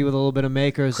Krabby with a little bit of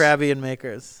Maker's. Krabby and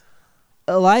Maker's.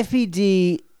 Live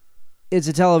PD is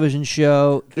a television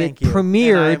show. Thank you.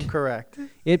 Premiered. And I am correct.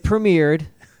 It premiered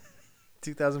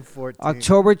 2014.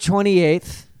 October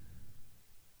 28th,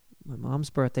 my mom's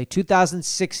birthday,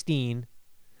 2016,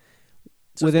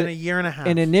 So with it's been a year and a half.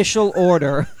 an initial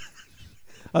order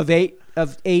of eight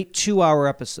 2-hour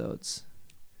episodes.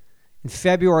 In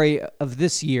February of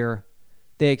this year,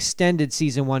 they extended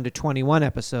season 1 to 21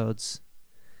 episodes.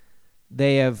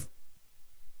 They have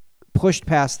pushed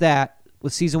past that,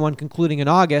 with season 1 concluding in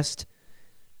August,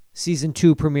 season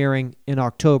 2 premiering in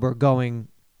October, going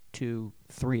to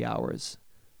 3 hours,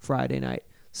 Friday night,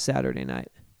 Saturday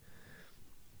night.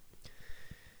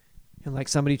 And like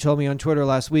somebody told me on Twitter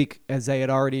last week, as they had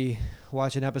already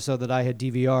watched an episode that I had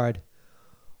DVR'd,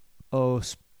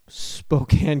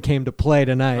 Spokane came to play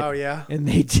tonight. Oh, yeah? And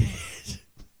they did.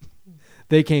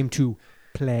 They came to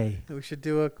play. We should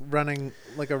do a running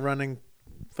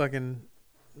fucking,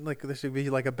 like there should be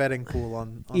like a betting pool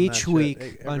on Each that shit.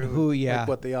 week on who, yeah. Like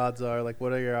what the odds are. Like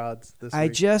what are your odds this I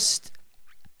week? just,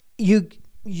 you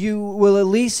will at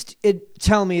least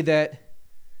tell me that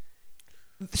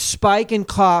Spike and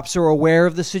cops are aware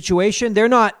of the situation. They're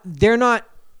not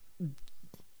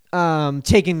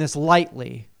taking this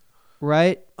lightly,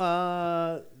 right?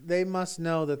 They must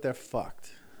know that they're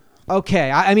fucked.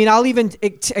 Okay, I mean, I'll even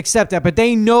accept that, but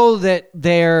they know that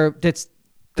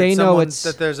they know it's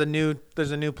that there's a new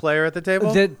player at the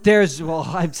table. that there's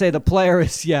I'd say the player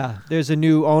is there's a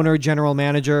new owner, general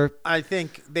manager. I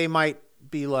think they might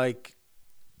be like.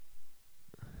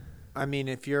 I mean,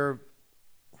 if you're,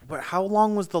 but how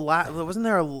long was the last? Wasn't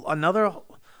there another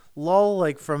lull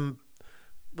like from?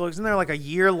 Wasn't there like a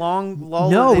year-long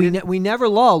lull? No, we never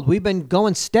lulled. We've been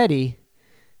going steady.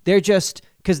 They're just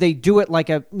because they do it like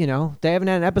they haven't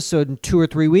had an episode in 2 or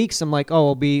 3 weeks. I'm like,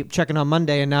 I'll be checking on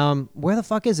Monday, and now where the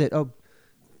fuck is it? Oh,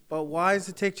 but why does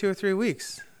it take 2 or 3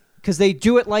 weeks? Because they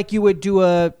do it like you would do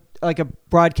a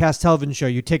broadcast television show.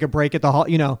 You take a break at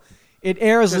the it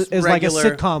airs Just as regular.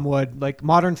 like a sitcom would, like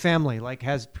Modern Family, like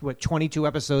has 22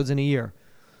 episodes in a year,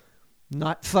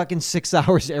 not fucking 6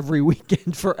 hours every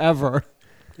weekend forever.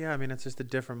 Yeah, I mean it's just a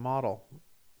different model,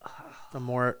 a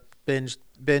more binge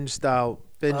friendly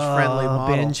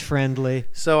model. Binge friendly.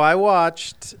 So I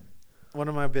watched. What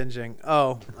am I binging?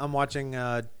 Oh, I'm watching.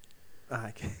 I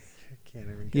can't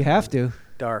even. You have to.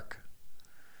 Dark.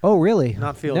 Oh, really?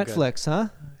 Not feel good. Netflix, huh?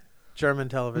 German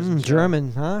television. show.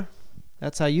 German, huh?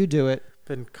 That's how you do it.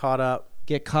 Been caught up.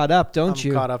 Get caught up, don't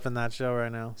you? I'm caught up in that show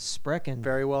right now. Sprechen.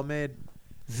 Very well made.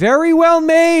 Very well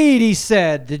made, he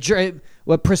said.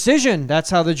 Precision. That's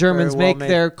how the Germans Very well make made.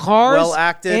 their cars Well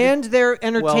acted, and their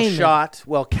entertainment. Well shot.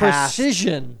 Well cast.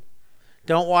 Precision.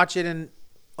 Don't watch it in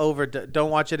Don't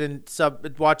watch it in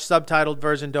Watch subtitled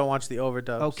version. Don't watch the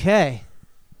overdubs. Okay.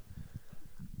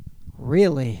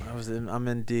 Really? I'm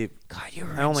in deep. God, you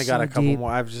were I only got so a couple deep.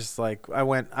 more. I was just like,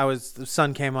 the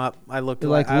sun came up. I looked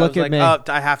You're like, I look was at like, me. Oh,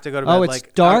 I have to go to bed. Oh, it's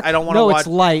like, dark? I don't want to No, watch. it's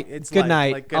light. It's good light.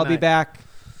 night. Like, good I'll be night. back.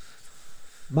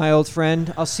 My old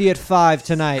friend. I'll see you at 5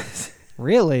 tonight.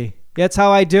 Really? That's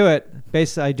how I do it.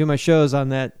 Basically, I do my shows on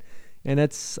that, and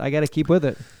I got to keep with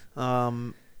it.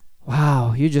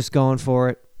 Wow, you're just going for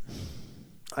it.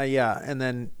 Yeah, and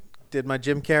then did my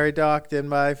Jim Carrey doc. Did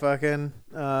my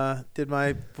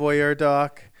voyeur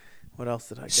doc. What else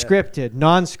did I get? Scripted,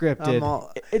 non-scripted.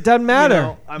 all- It doesn't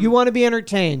matter. I'm- You want to be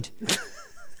entertained.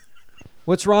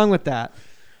 What's wrong with that?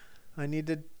 I need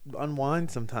to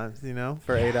unwind sometimes,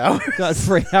 for 8 hours. God,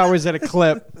 3 hours at a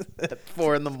clip, At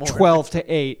 4 in the morning. 12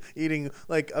 to 8. Eating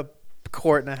like a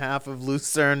quart and a half of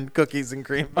Lucerne cookies and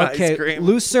cream Okay, ice cream.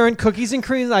 Lucerne cookies and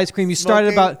cream ice cream. You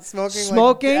started about smoking,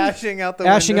 smoking, like, ashing out the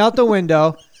ashing window. out the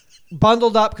window,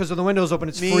 bundled up because the window's open.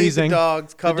 It's Me, freezing. the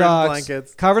dogs covered The dogs, in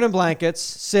blankets. Covered in blankets,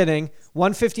 sitting.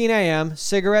 1:15 a.m.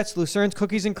 Cigarettes, Lucerne's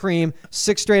cookies and cream.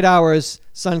 6 straight hours.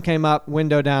 Sun came up.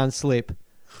 Window down. Sleep.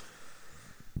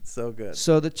 So good.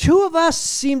 So the two of us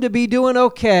seem to be doing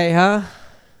okay, huh?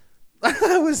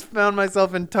 I found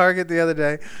myself in Target the other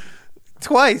day.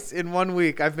 Twice in 1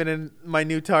 week, I've been in my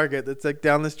new Target that's like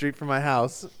down the street from my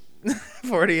house.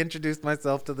 I've already introduced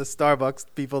myself to the Starbucks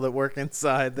people that work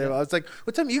inside. I was like,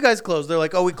 what time do you guys close? They're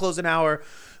like, oh, we close an hour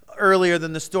earlier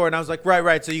than the store. And I was like,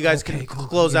 right. So you guys Okay, can cool,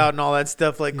 close yeah. out and all that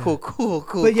stuff. Like, cool.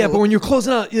 But yeah, but when you're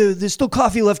closing out, there's still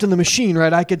coffee left in the machine,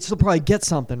 right? I could still probably get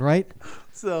something, right?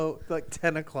 So, like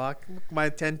 10 o'clock, my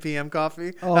 10 p.m.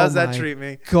 coffee. Oh How's that my treat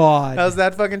me? God. How's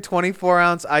that fucking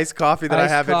 24-ounce iced coffee that I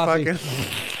Iced have coffee. at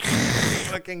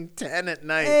fucking 10 at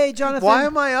night? Hey, Jonathan. Why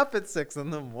am I up at 6 in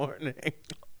the morning?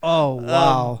 Oh,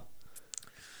 wow.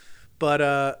 But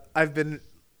I've been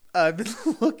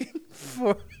looking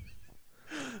for.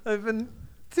 I've been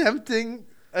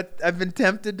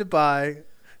tempted to buy,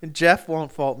 and Jeff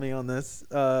won't fault me on this.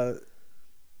 A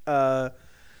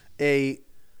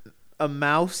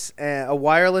a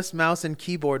wireless mouse and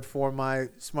keyboard for my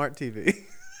smart TV.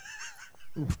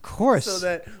 Of course. So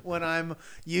that when I'm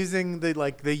using the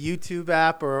YouTube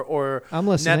app or I'm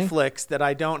listening. Netflix, that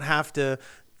I don't have to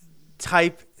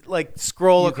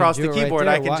scroll You across can the do it right keyboard.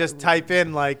 there. I can just type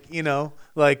in like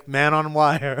Man on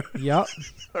Wire Yep.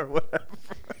 or whatever.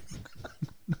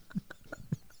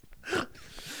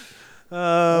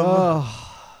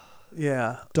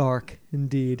 Yeah. Dark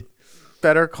indeed.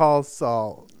 Better Call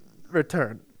Saul.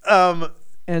 Return.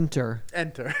 Enter.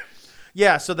 Enter.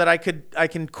 Yeah, so that I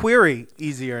can query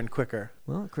easier and quicker.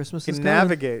 Well, Christmas Can is coming.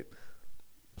 navigate.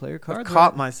 Play your I've cards.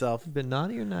 caught right. myself. Been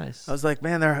naughty or nice? I was like,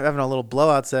 man, they're having a little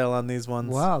blowout sale on these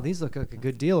ones. Wow, these look like a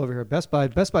good deal over here. Best Buy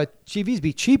TVs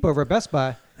be cheap over at Best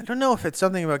Buy. I don't know if it's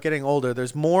something about getting older.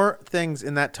 There's more things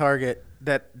in that Target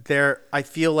that I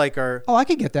feel like are Oh, I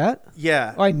could get that.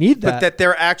 yeah. Oh, I need that. But that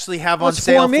they're actually have Oh, on it's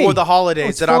sale for me. for the Oh, holidays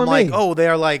it's that for I'm like, me. oh, they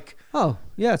are like, Oh,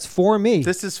 yeah, it's for me.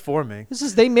 this is for me.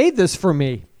 They made this for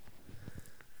me.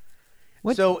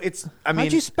 What? So it's, I mean,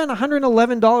 How'd you spend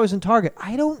 $111 in Target?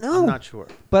 I don't know. I'm not sure.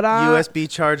 But USB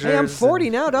chargers. Hey, I'm 40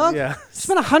 and- now, dog. Yeah.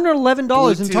 Spent $111 in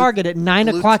Bluetooth- Target at 9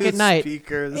 o'clock at Bluetooth night.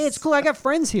 Speakers. Hey, it's cool. I got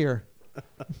friends here.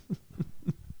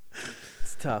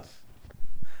 It's tough.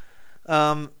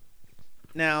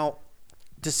 Now,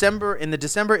 in the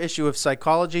December issue of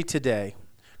Psychology Today,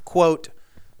 quote,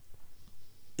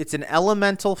 it's an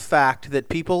elemental fact that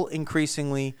people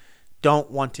increasingly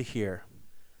don't want to hear.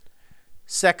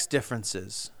 Sex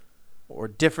differences, or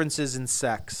differences in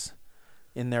sex,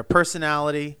 in their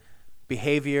personality,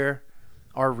 behavior,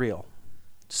 are real.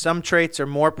 Some traits are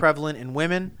more prevalent in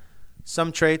women.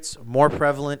 Some traits are more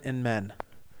prevalent in men.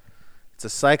 It's a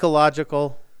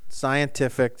psychological,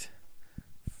 scientific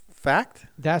fact.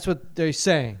 That's what they're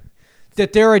saying.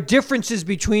 That there are differences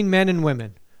between men and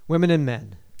women. Women and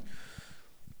men.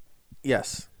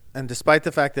 Yes. And despite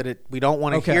the fact that we don't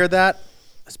want to Okay. hear that,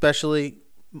 especially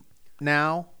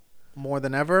now more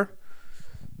than ever,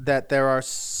 that there are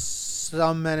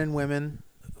some men and women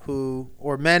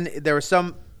there are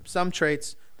some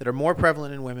traits that are more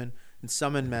prevalent in women and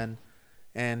some in men,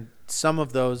 and some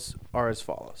of those are as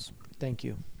follows. Thank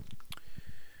you.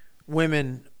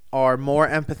 Women are more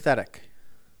empathetic,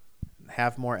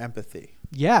 have more empathy.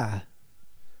 Yeah.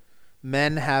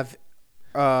 Men have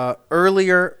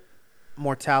earlier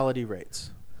mortality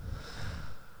rates.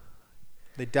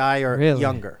 They die Really?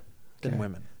 younger than Okay.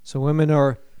 women. So women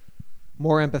are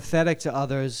more empathetic to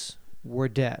others. We're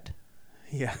dead.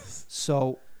 Yes.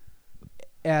 So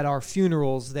at our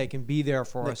funerals, they can be there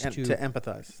for us To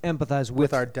empathize empathize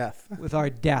with our death, with our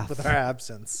death. with our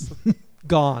absence.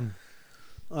 Gone.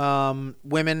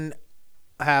 Women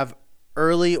have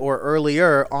early or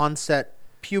earlier onset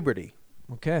puberty.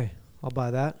 Okay, I'll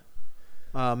buy that.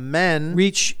 Men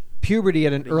Reach puberty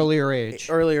at an earlier age.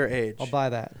 earlier age. I'll buy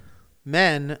that.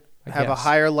 Men I have a guess.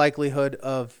 higher likelihood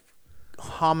of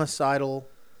homicidal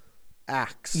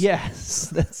acts. Yes,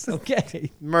 that's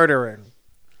okay. Murdering,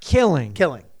 Killing.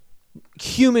 killing.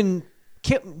 Human.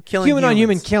 Killing human on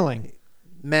human humans. killing.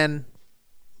 Men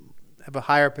have a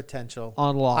higher potential,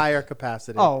 On lock. higher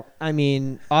capacity. Oh, I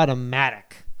mean,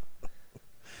 automatic.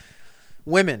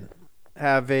 Women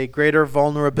have a greater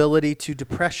vulnerability to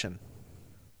depression.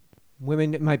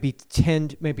 Women might be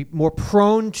more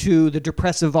prone to the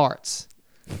depressive arts.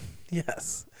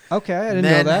 Yes. Okay, I didn't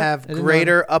Men know that. have I didn't know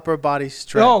greater upper body that.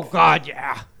 strength. Oh God,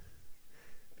 yeah.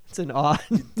 It's an odd.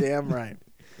 Damn right.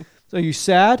 So you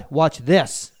sad? Watch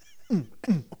this.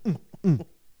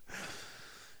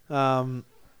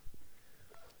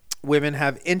 Women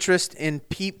have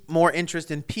more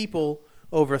interest in people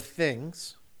over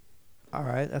things. All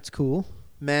right, that's cool.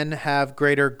 Men have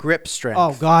greater grip strength.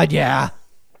 Oh God, yeah.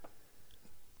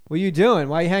 What are you doing?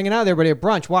 Why are you hanging out there, everybody at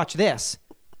brunch? Watch this.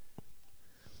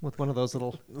 With one of those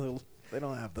little They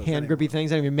don't have those hand anymore. grippy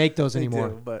things. I don't even make those They anymore.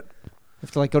 do, but You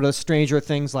have to like go to the Stranger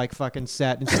Things like fucking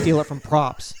set and steal it from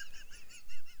props.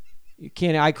 You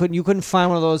can't. You couldn't find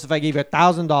one of those if I gave you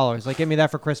 $1,000. Like, give me that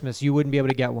for Christmas. You wouldn't be able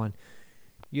to get one.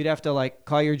 You'd have to like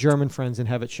call your German friends and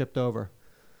have it shipped over.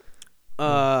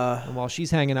 And while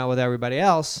she's hanging out with everybody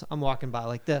else, I'm walking by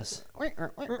like this.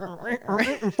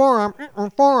 Forearm.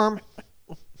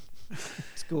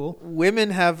 It's cool.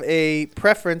 women have a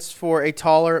preference for a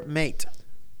taller mate.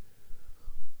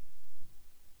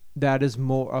 That is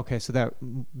more okay. So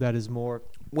that is more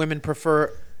Women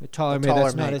prefer a taller A mate. taller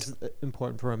That's not mate. as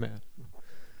important for a man.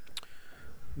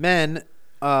 men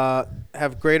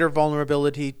have greater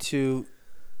vulnerability to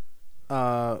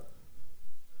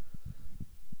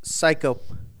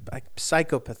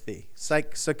psychopathy.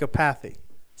 Psychopathy.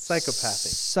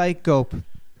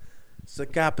 Psychopathy.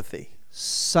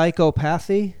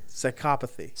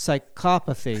 Psychopathy.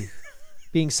 Psychopathy.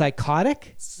 Being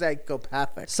psychotic?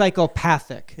 Psychopathic.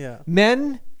 Psychopathic. Yeah.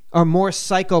 Men are more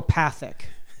psychopathic.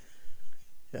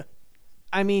 Yeah.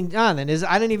 I mean, Jonathan,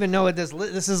 I don't even know what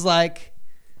this is like.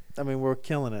 I mean, we're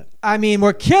killing it. I mean,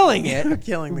 we're killing it. We're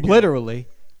killing the game. Literally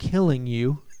killing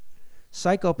you.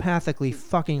 Psychopathically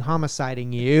fucking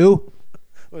homiciding you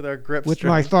With our grip with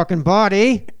string. my fucking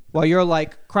body while you're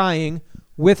like crying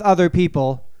with other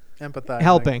people Empathizing.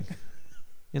 helping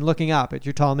and looking up at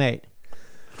your tall mate.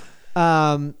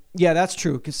 Yeah, that's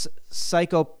true. Because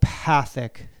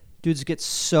psychopathic dudes get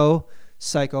so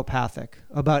psychopathic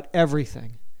about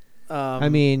everything. I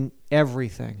mean,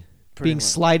 everything. Being much.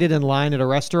 slighted in line at a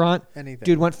restaurant. Anything.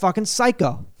 Dude went fucking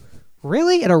psycho.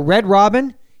 Really? At a Red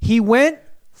Robin? He went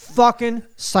fucking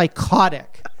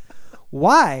psychotic.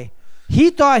 Why? He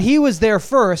thought he was there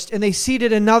first and they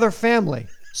seated another family.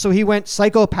 So he went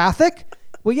psychopathic?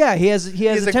 Well, yeah, he has a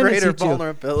tendency greater to.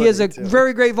 vulnerability He has a to it.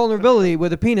 very great vulnerability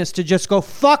with a penis to just go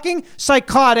fucking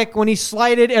psychotic when he's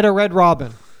slighted at a Red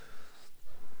Robin.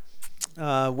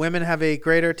 Women have a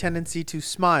greater tendency to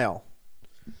smile.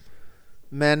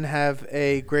 Men have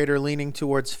a greater leaning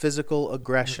towards physical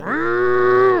aggression.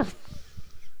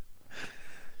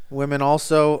 Women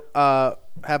also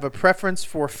have a preference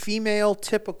for female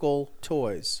typical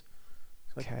toys.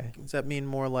 Okay. Does that mean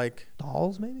more like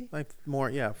Dolls, maybe?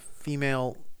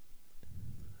 female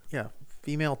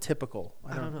typical?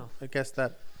 I don't know. I guess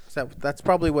that's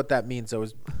probably what that means. Though,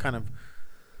 is kind of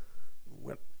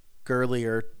what girly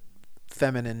or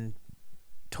feminine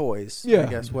toys. Yeah. I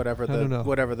guess whatever I don't know.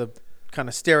 the kind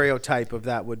of stereotype of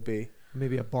that would be.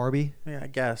 Maybe a Barbie Yeah, I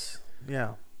guess.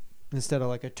 Yeah. instead of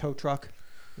like a tow truck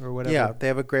or whatever. Yeah, they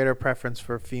have a greater preference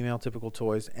for female typical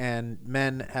toys, and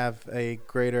men have a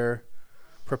greater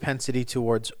propensity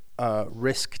towards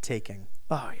risk taking.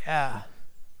 Oh, yeah.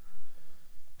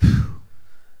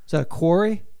 Is that a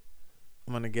quarry?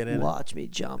 I'm gonna get in. Watch me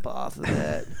jump off of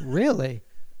it. Really?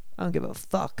 I don't give a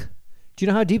fuck. Do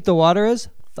you know how deep the water is?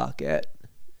 Fuck it.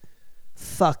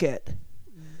 Fuck it.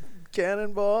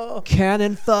 Cannonball,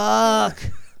 Cannon fuck.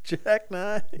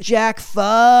 jackknife. Jack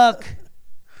fuck.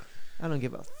 I don't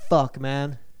give a fuck,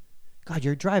 man. God,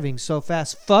 you're driving so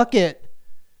fast. Fuck it.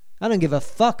 I don't give a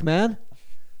fuck, man.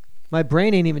 My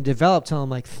brain ain't even developed till I'm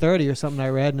like 30 or something I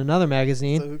read in another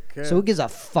magazine. So who cares? So who gives a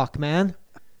fuck, man?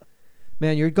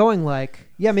 Man, you're going like,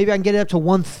 yeah, maybe I can get it up to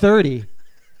 130.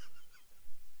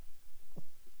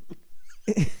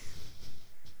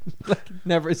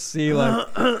 Never see like,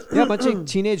 yeah, a bunch of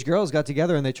teenage girls got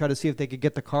together and they tried to see if they could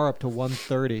get the car up to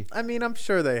 130. I mean, I'm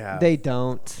sure they have. They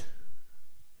don't.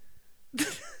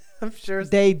 I'm sure.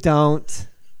 They don't.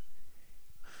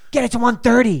 Get it to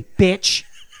 130, bitch.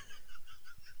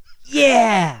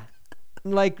 Yeah.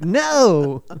 Like,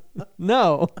 no.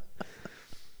 No.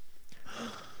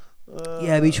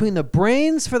 Yeah, between the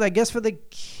brains for the, I guess for the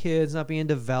kids not being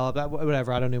developed,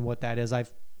 whatever. I don't know what that is.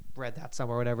 I've read that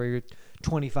somewhere. Whatever. You're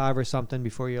 25 or something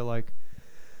before you're like,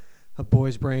 a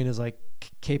boy's brain is like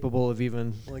capable of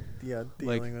even Like, yeah,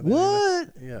 like dealing with what?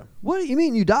 it. Yeah. What you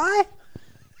mean you die?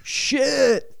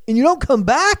 Shit, and you don't come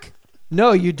back?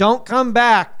 No, you don't come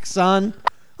back, son.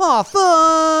 Oh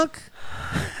fuck.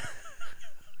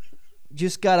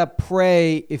 Just gotta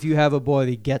pray if you have a boy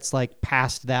that gets like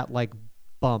past that like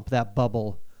bump, that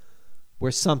bubble,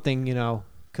 where something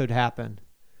could happen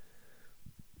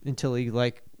until he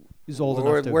like is old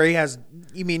enough to. Where he has,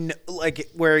 you mean like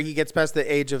where he gets past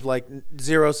the age of like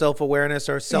zero self-awareness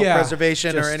or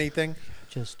self-preservation or just- anything?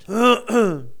 Just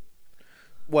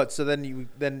What? So then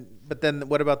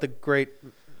what about the great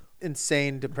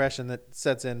insane depression that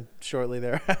sets in shortly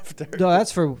thereafter? no,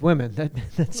 that's for women.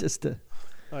 That's just a.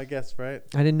 I guess, right?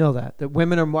 I didn't know that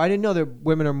women are more. I didn't know that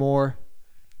women are more.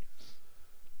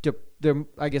 They're,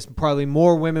 I guess, probably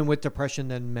more women with depression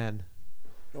than men.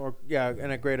 Or yeah,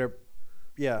 and a greater,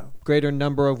 yeah. Greater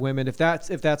number of women. If that's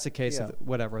the case, Yeah.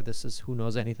 whatever. This is who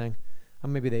knows anything.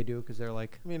 Maybe they do because they're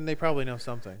like. I mean, they probably know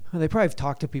something. They probably have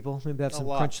talked to people. Maybe they have A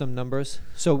lot. crunch some numbers.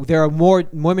 So there are more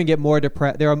women get more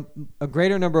depressed. There are a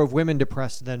greater number of women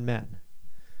depressed than men.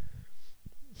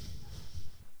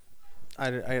 I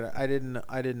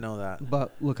didn't know that.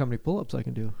 But look how many pull-ups I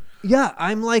can do. Yeah,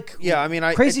 I'm like. Yeah, I mean,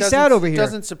 Crazy it sad over here.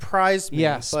 Doesn't surprise me.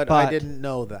 Yes, but I but- didn't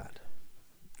know that.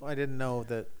 I didn't know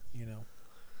that.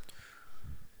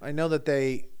 I know that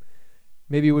they.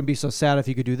 Maybe you wouldn't be so sad if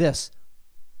you could do this.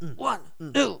 1,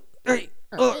 2, 3.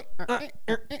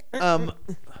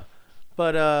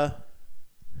 But well,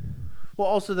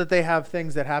 also that they have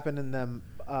things that happen in them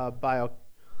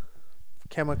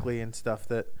biochemically and stuff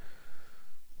that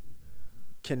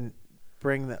can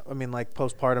bring the. I mean, like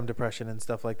postpartum depression and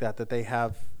stuff like that. That they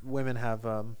have. Women have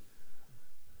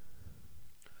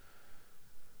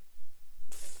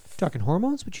Talking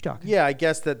hormones? What you talking? Yeah, I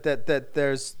guess that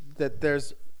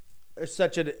there's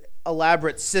such an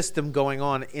elaborate system going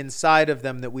on inside of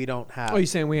them that we don't have. Oh, you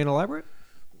saying we ain't elaborate?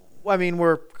 I mean,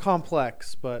 we're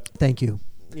complex, but Thank you.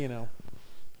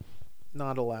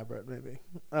 not elaborate. Maybe.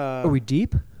 Are we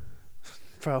deep?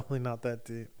 Probably not that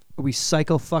deep. Are we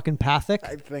psycho-fucking-pathic?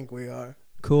 I think we are.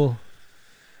 Cool.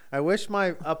 I wish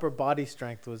my upper body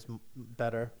strength was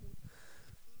better.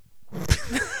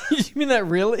 You mean that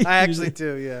really? I actually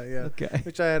do. Yeah. Okay.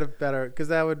 Wish I had a better, because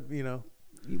that would, You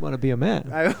want to be a man.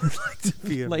 I would like to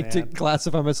be a like man. to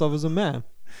classify myself as a man.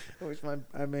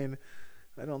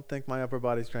 I don't think my upper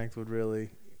body strength would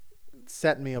really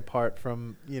set me apart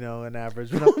from, an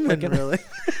average woman, really.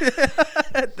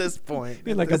 At this point. You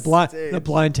mean like at a this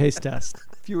blind stage. taste test.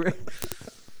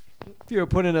 If you were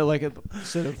put in a like a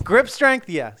sort of Grip strength,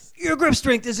 yes. your grip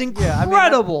strength is Yeah,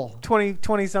 incredible.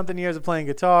 20 something years of playing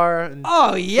guitar. And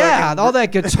Oh yeah, fucking- all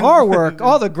that guitar work,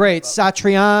 all the greats,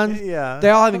 Satrian, yeah. they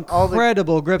all have All the-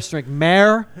 incredible grip strength.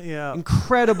 Mare, Yeah.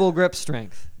 incredible grip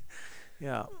strength.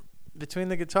 Yeah. Between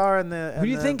the guitar and the... Who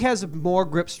do you think has more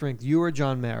grip strength, you or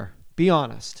John Mayer? Be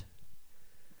honest.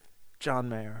 John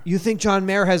Mayer. You think John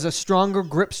Mayer has a stronger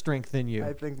grip strength than you?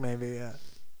 I think maybe, yeah.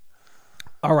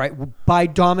 All right. By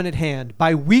dominant hand,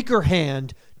 by weaker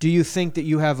hand, do you think that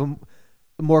you have a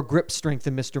more grip strength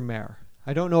than Mr. Mayer?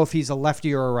 I don't know if he's a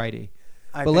lefty or a righty.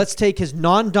 I But think- let's take his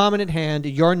non-dominant hand,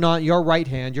 your right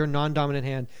hand, your non-dominant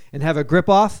hand, and have a grip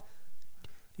off.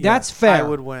 Yeah, That's fair. I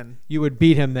would win You would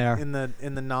beat him there. in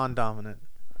the non-dominant.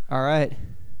 All right.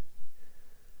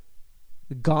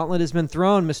 The gauntlet has been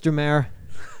thrown, Mr. Mayer.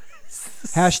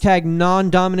 Hashtag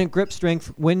non-dominant grip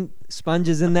strength. Sponge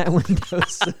is in that window,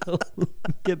 so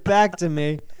get back to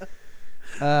me.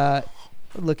 We're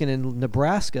looking in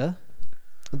Nebraska.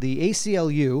 The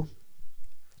ACLU,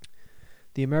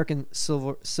 the American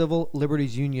Civil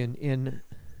Liberties Union,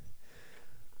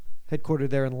 headquartered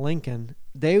there in Lincoln,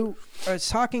 they are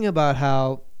talking about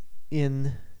how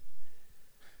in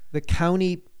the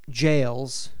county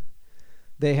jails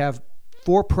they have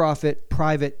for-profit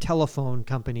private telephone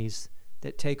companies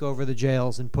that take over the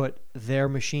jails and put their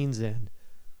machines in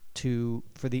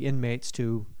for the inmates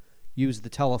to use the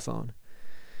telephone.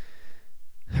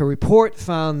 A report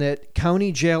found that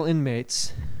county jail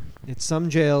inmates at some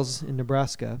jails in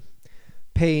Nebraska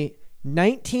pay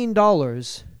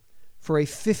 $19 for a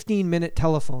 15-minute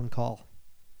telephone call,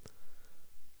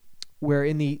 where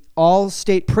in the all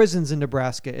state prisons in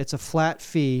Nebraska, it's a flat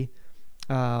fee.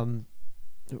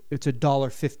 It's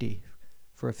 $1.50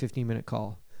 for a 15-minute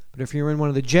call. But if you're in one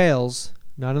of the jails,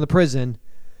 not in the prison,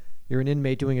 you're an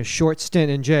inmate doing a short stint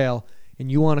in jail,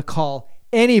 and you want to call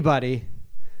anybody,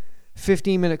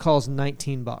 15-minute calls,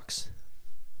 $19.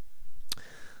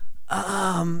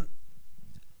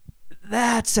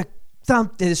 That's a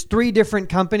thump. There's 3 different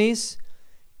companies,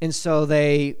 and so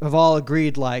they have all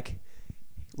agreed, like,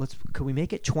 could we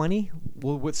make it 20?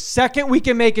 Well, with second we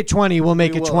can make it 20, we'll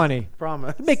make We it will. 20.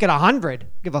 Promise. Make it 100.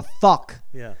 Give a fuck.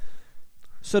 Yeah.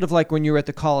 Sort of like when you were at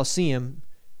the Coliseum,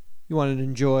 you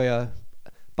wanted to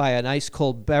buy an ice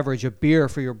cold beverage, a beer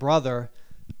for your brother,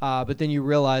 but then you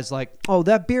realize, like, oh,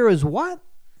 that beer is what?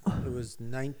 It was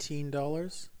 $19.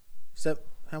 Is that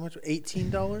how much?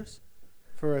 $18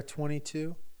 for a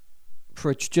 22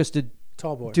 For just a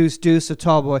tall boy. deuce, a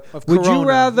tall boy. Of Would Corona, you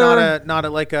rather not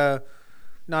at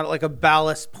like a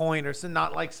Ballast Point or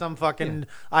not like some fucking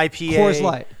IPA. Coors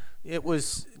Light? It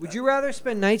was. Would you rather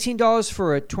spend $19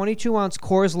 for a 22-ounce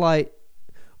Coors Light,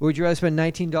 or would you rather spend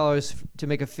 $19 to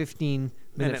make a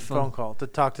 15-minute phone call to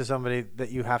talk to somebody that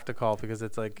you have to call because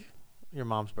it's like your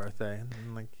mom's birthday,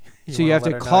 and like So you wanna have let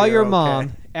to her know call your you're mom,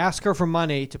 okay. ask her for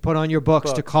money to put on your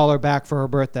books to call her back for her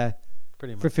birthday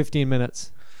Pretty for much. 15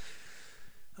 minutes.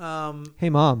 Hey,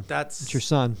 Mom, That's it's your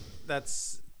son.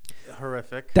 That's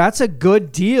horrific. That's a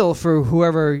good deal for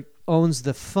whoever owns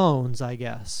the phones, I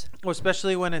guess. Well,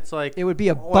 especially when it's like It would be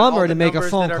a all bummer the to make a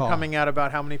numbers phone that call. are coming out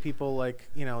about how many people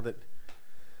that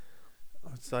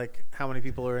it's like how many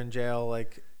people are in jail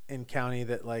like in county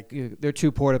that like They're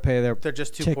too poor to pay their they're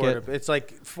just too ticket. poor. It's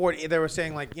like 40. They were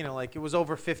saying like it was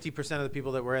over 50% of the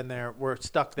people that were in there were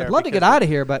stuck there. I'd love to get because out of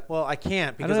here, but Well, I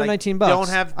can't I because don't have $19. don't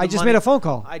have. I the just money. made a phone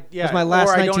call. Yeah, It was my last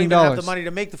or I $19. don't even have the money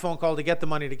to make the phone call to get the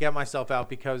money to get myself out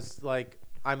because like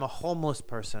I'm a homeless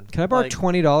person. Can I borrow like,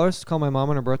 $20 to call my mom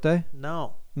on her birthday?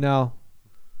 No, No.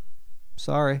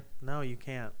 Sorry. no, you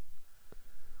can't.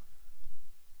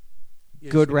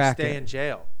 You're Good just gonna racket. Stay in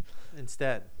jail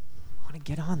instead. I want to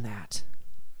get on that.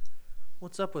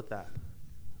 What's up with that?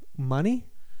 Money?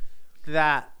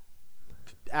 That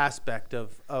aspect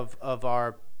of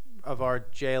our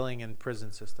jailing and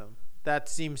prison system. That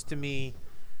seems to me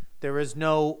there is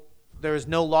no there is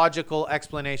no logical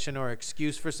explanation or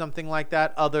excuse for something like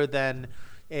that other than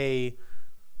a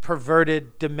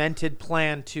perverted, demented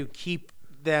plan to keep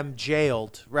them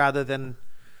jailed rather than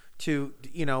to,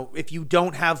 if you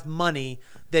don't have money,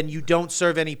 then you don't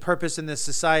serve any purpose in this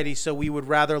society, so we would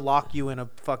rather lock you in a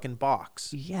fucking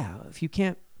box. Yeah, if you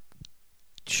can't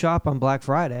shop on Black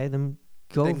Friday, then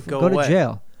go to away.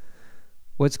 jail.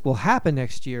 What will happen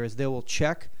next year is they will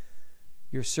check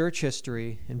your search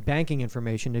history and banking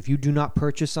information. If you do not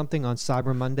purchase something on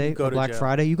Cyber Monday or Black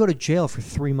Friday, you go to jail for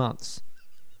 3 months.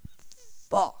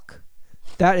 Fuck.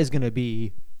 That is going to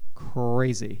be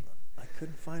crazy. I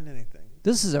couldn't find anything.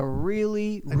 This is a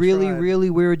really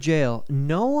weird jail.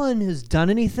 No one has done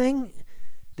anything.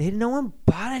 No one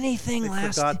bought anything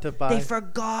last year. They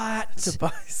forgot to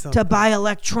buy something. To buy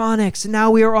electronics. And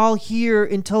now we are all here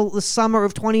until the summer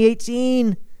of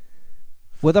 2018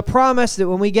 with a promise that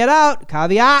when we get out,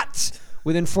 caveat,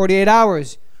 within 48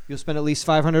 hours, you'll spend at least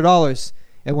 $500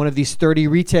 at one of these 30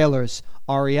 retailers,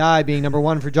 REI being number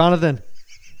one for Jonathan.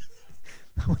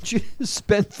 I want you to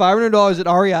spend $500 at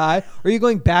REI, or you're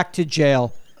going back to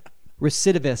jail.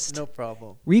 Recidivist. No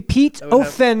problem. Repeat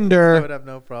offender. I would have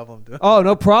no problem doing Oh,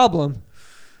 no problem.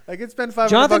 I could spend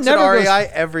 $500 at REI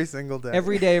every single day.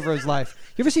 Every day of his life.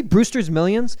 You ever see Brewster's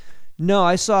Millions? No,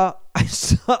 I saw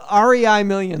REI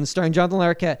Millions starring Jonathan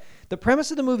Larroquette. The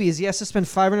premise of the movie is he has to spend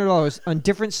 $500 on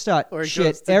different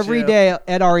shit every day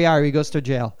at REI or he goes to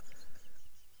jail.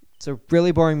 It's a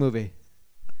really boring movie.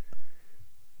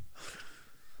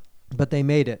 But they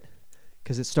made it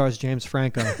because it stars James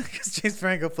Franco. Because James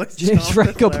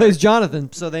Franco plays Jonathan,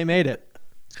 so they made it.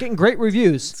 It's getting great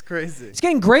reviews. It's crazy. It's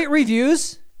getting great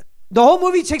reviews. The whole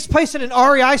movie takes place in an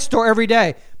REI store every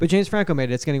day, but James Franco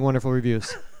made it. It's getting wonderful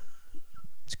reviews.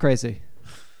 It's crazy.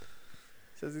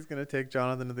 Says he's going to take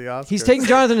Jonathan to the Oscars. He's taking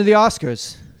Jonathan to the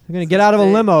Oscars. They're going to get out of a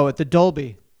limo at the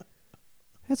Dolby.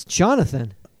 That's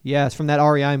Jonathan. Yeah, it's from that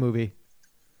REI movie.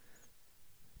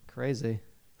 Crazy.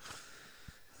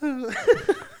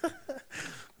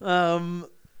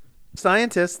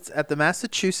 Scientists at the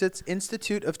Massachusetts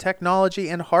Institute of Technology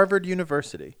and Harvard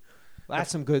University.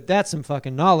 That's some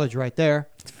fucking knowledge right there.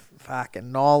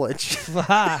 Fucking knowledge.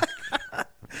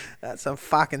 That's some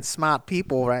fucking smart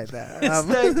people right there. It's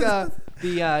like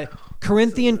the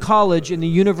Corinthian College and the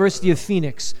University of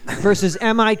Phoenix versus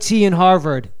MIT and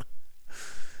Harvard.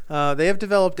 They have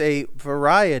developed a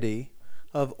variety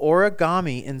of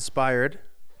origami-inspired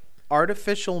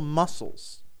artificial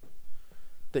muscles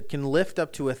that can lift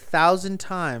up to 1,000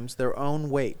 times their own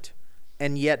weight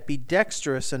and yet be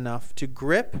dexterous enough to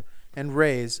grip and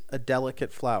raise a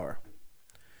delicate flower.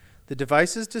 The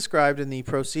devices described in the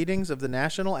Proceedings of the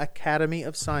National Academy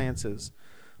of Sciences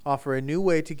offer a new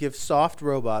way to give soft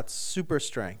robots super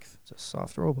strength. It's a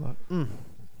soft robot. Can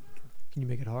you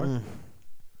make it hard?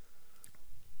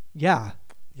 Yeah.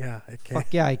 Yeah, it can.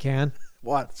 Fuck yeah, I can.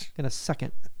 Watch. In a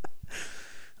second.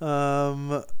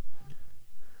 And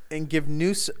give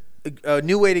a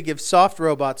new way to give soft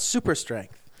robots super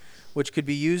strength, which could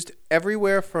be used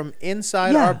everywhere from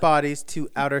inside our bodies to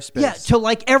outer space. Yeah, to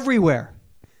like everywhere.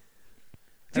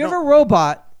 If you have a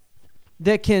robot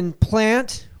that can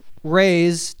plant,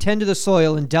 raise, tend to the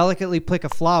soil, and delicately pick a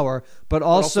flower, but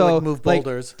also like, move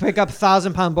boulders, pick up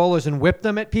 1,000-pound boulders and whip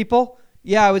them at people,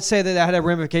 yeah, I would say that had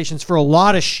ramifications for a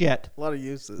lot of shit. A lot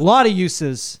of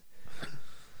uses.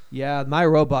 Yeah, my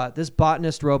robot, this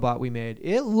botanist robot we made,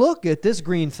 look at this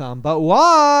green thumb, but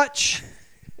watch.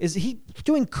 Is he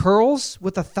doing curls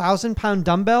with 1,000-pound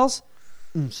dumbbells?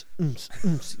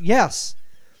 Yes.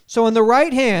 So in the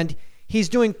right hand, he's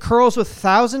doing curls with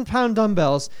 1,000-pound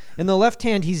dumbbells. In the left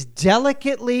hand, he's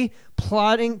delicately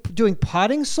doing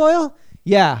potting soil.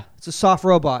 Yeah, it's a soft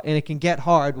robot, and it can get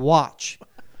hard. Watch.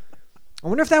 I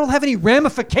wonder if that will have any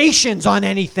ramifications on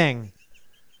anything.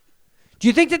 Do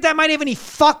you think that might have any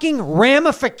fucking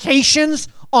ramifications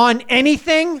on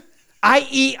anything,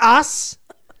 i.e. us?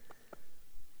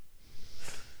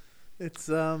 It's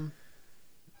oh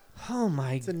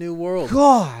my, it's a new world.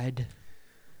 God.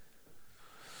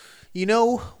 You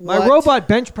know what? My robot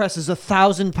bench presses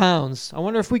 1,000 pounds. I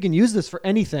wonder if we can use this for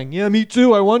anything. Yeah, me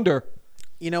too. I wonder.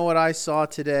 You know what I saw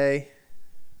today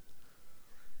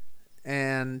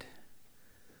and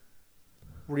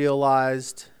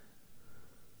realized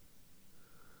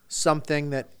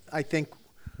something that I think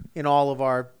in all of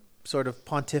our sort of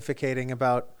pontificating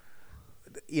about,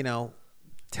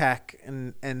 tech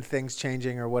and things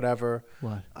changing or whatever.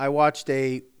 What? I watched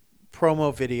a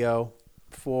promo video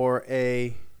for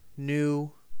a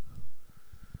new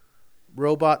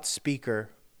robot speaker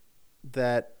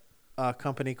that a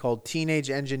company called Teenage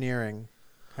Engineering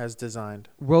has designed.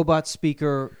 Robot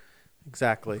speaker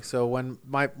Exactly. So when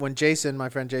Jason, my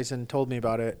friend Jason, told me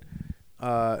about it,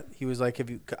 he was like,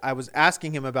 I was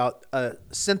asking him about a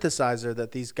synthesizer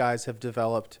that these guys have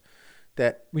developed.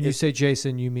 That When you say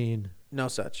Jason, you mean no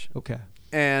such. okay.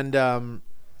 And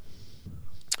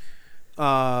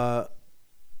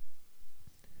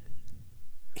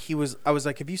I was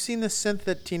like, have you seen this synth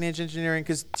that Teenage Engineering?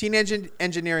 Because Teenage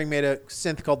Engineering made a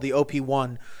synth called the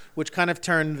OP1, which kind of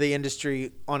turned the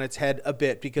industry on its head a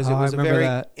bit because it was a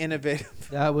very innovative.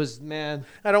 That was, man.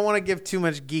 I don't want to give too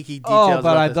much geeky details. Oh,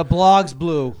 but about the blogs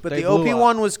blew. But They the blew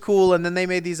OP1 up. was cool, and then they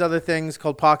made these other things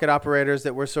called pocket operators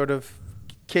that were sort of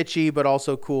kitschy but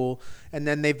also cool. And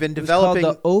then they've been developing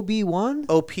the OB1?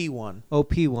 OP1.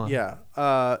 OP1.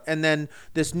 Yeah. And then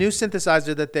this new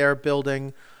synthesizer that they're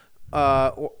building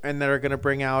and that are going to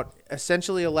bring out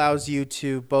essentially allows you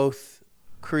to both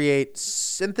create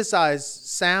synthesized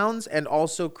sounds and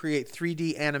also create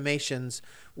 3D animations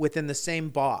within the same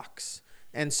box.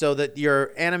 And so that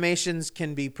your animations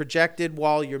can be projected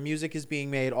while your music is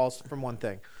being made all from one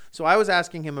thing. So I was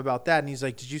asking him about that, and he's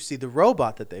like, did you see the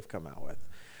robot that they've come out with?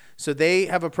 So they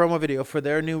have a promo video for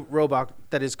their new robot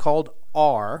that is called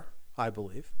R, I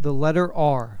believe. The letter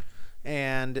R.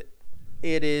 And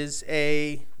it is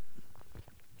a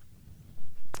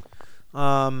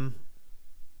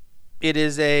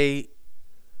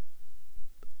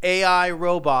AI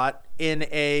robot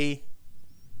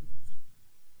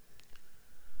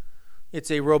it's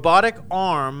a robotic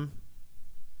arm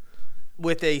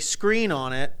with a screen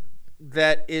on it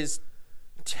that is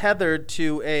tethered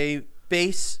to a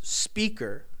bass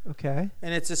speaker. Okay.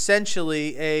 And it's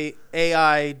essentially a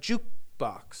AI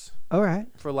jukebox, All right.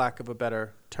 for lack of a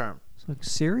better term. It's like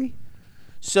Siri?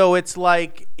 So it's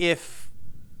like if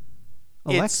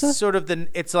Alexa? it's sort of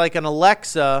it's like an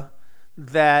Alexa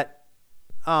that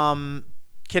can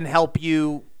help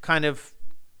you kind of,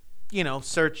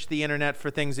 search the internet for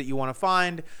things that you want to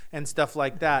find and stuff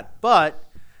like that. But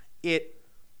it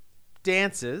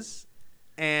dances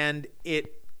and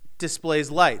it displays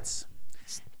lights.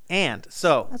 And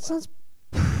so That sounds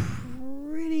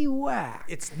pretty whack.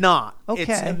 it's not. Okay.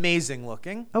 It's amazing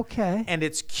looking. Okay. And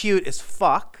it's cute as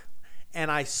fuck. And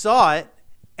I saw it,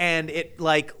 and it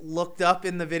like looked up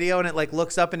in the video, and it like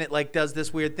looks up and it like does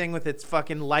this weird thing with its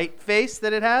fucking light face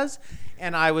that it has.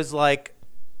 And I was like,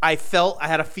 I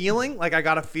had a feeling, like I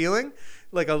got a feeling,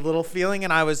 like a little feeling,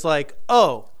 and I was like,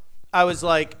 oh. I was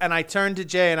like, and I turned to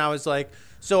Jay and I was like,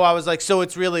 so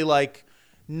it's really like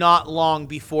not long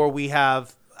before we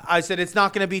have. I said, it's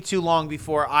not going to be too long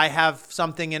before I have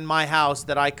something in my house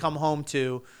that I come home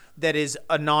to that is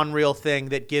a non-real thing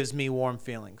that gives me warm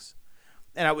feelings.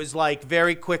 And I was like,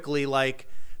 very quickly, like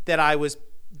that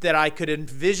I could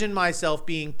envision myself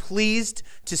being pleased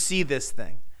to see this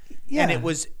thing. Yeah.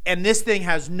 And this thing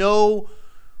has no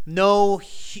real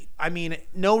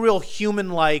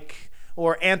human-like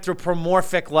or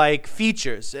anthropomorphic-like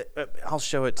features. I'll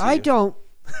show it to you. I don't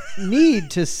need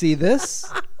to see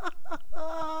this.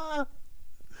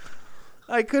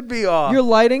 I could be off. You're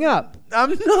lighting up.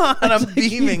 I'm not. I'm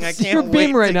beaming. I can't You're wait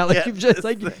beaming right to now. Like get you've just this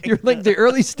like thing. you're like the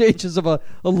early stages of a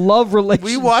love relationship.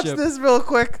 We watch this real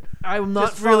quick. I'm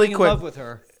not just really falling quick. in love with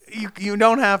her. You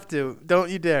don't have to. Don't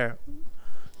you dare.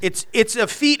 It's a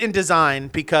feat in design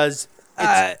because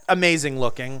it's amazing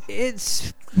looking.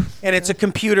 It's And it's a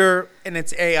computer and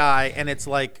it's AI and it's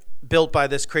like built by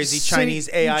this crazy So Chinese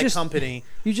you AI just- company.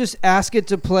 you just ask it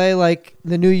to play like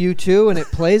the new U2 and it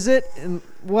plays it and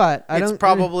what? It's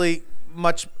probably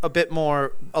a bit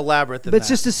more elaborate than But it's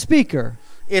that. just a speaker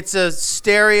It's a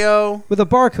stereo. with a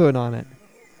barcode on it.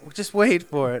 Just wait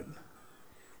for it.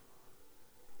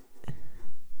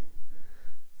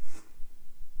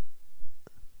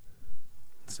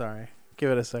 Sorry.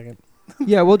 Give it a second.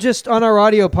 Yeah, we'll just on our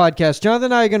audio podcast. Jonathan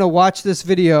and I are going to watch this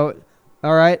video.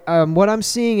 All right. What I'm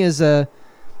seeing is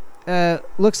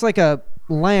looks like a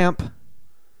lamp.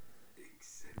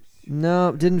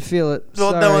 No, didn't feel it.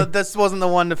 Well, Sorry. no, this wasn't the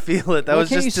one to feel it. That Why was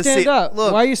can't just you to stand see. up?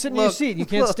 Look, Why are you sitting in your look, seat? You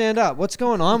can't look, stand up. What's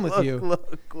going on with look, you?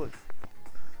 Look.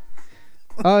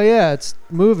 Oh yeah, it's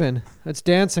moving. It's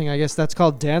dancing. I guess that's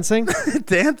called dancing. It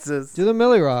dances. Do the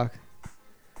Millie Rock.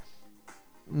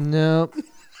 Nope.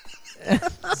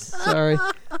 Sorry,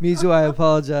 Mizu. I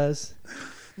apologize.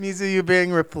 Mizu, you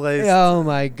being replaced. Oh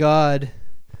my God.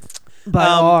 By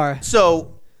R.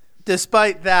 So,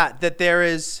 despite that there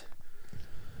is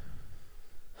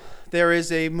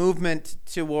a movement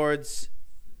towards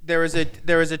there is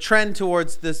a trend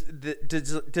towards this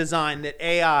design that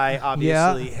AI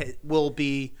obviously will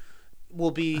be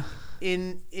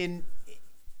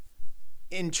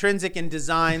intrinsic in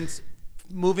designs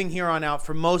moving here on out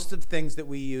for most of the things that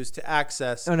we use to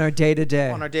access On our day-to-day.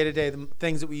 on our day-to-day, the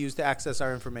things that we use to access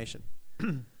our information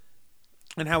and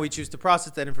how we choose to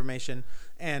process that information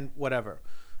and whatever.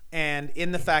 And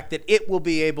in the fact that it will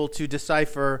be able to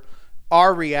decipher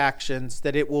our reactions,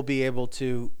 that it will be able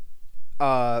to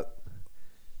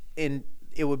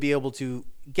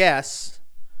guess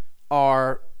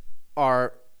our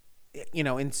our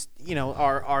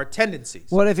tendencies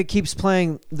What if it keeps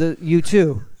playing the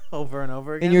U2 over and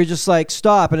over again. and you're just like,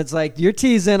 stop, and it's like, you're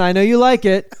teasing, I know you like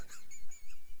it.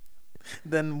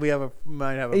 Then we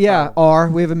might have a Yeah, problem. R,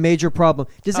 we have a major problem.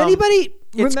 Does anybody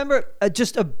it's- remember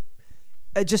just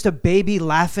a baby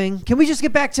laughing? Can we just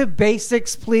get back to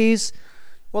basics, please?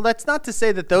 Well, that's not to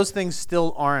say that those things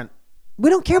still aren't. We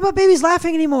don't care about babies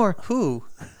laughing anymore. Who?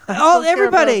 Oh,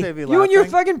 everybody. Baby You and your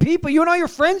laughing. fucking people. You and all your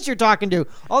friends you're talking to.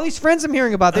 All these friends I'm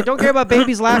hearing about, they don't care about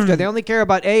babies' laughter. They only care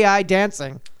about AI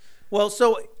dancing. Well,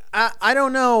 so I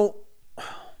don't know.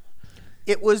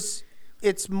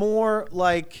 It's more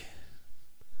like,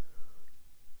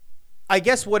 I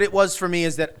guess what it was for me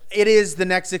is that it is the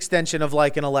next extension of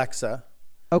like an Alexa,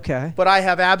 Okay. but I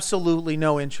have absolutely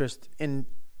no interest in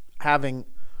having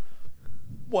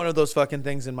one of those fucking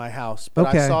things in my house. But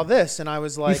Okay. I saw this and I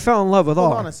was like, You fell in love with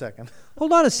hold R. on a second.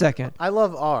 Hold on a second. I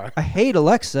love R. I hate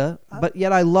Alexa, but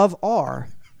yet I love R.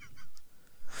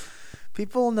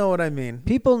 People know what I mean.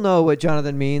 People know what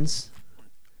Jonathan means.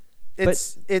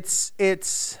 It's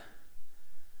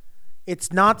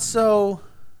not so.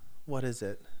 What is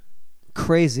it?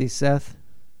 Crazy, Seth.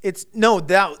 It's no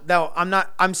that I'm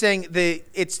not. I'm saying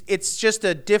it's just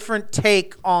a different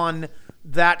take on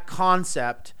that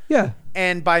concept, Yeah.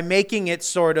 and by making it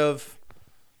sort of.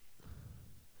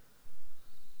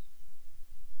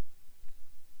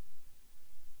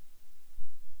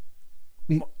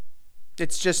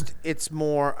 It's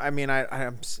more. I mean, I'm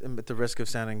at the risk of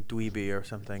sounding dweeby or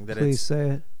something. That Please it's say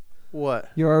it. what?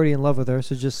 You're already in love with her,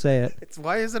 so just say it. It's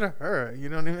why is it a her? You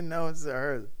don't even know it's a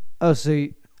her. Oh, so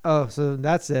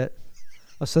that's it.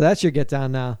 Oh, so that's your get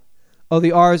down now. Oh,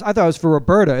 the R's. I thought it was for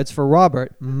Roberta. It's for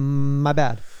Robert. My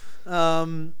bad.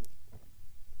 That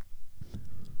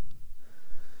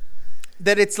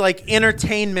it's like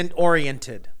entertainment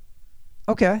oriented.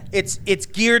 Okay. It's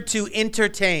geared to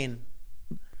entertain.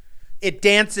 It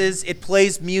dances. It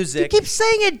plays You music. keep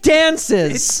saying it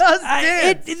dances. It does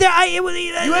dance. You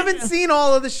You haven't seen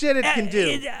all of the shit it can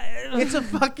do. It's a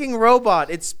fucking robot.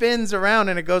 It spins around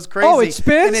and it goes crazy. Oh, it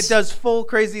spins? And it does full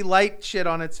crazy light shit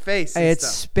on its face. And It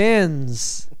stuff.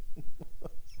 spins.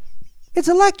 It's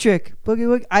electric. Boogie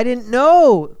woogie. I didn't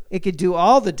know it could do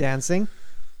all the dancing,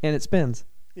 and it spins.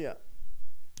 Yeah.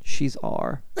 She's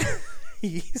R.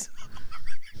 He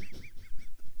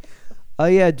Oh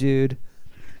yeah, dude.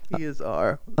 is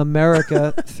R.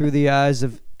 America through the eyes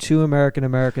of two American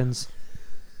Americans.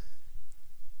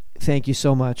 Thank you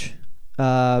so much.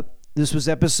 This was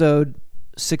episode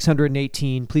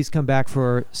 618. Please come back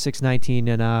for 619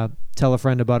 and tell a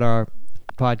friend about our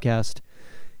podcast.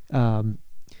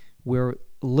 We're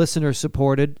listener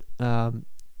supported.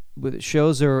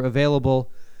 Shows are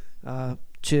available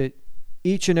to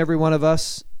each and every one of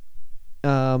us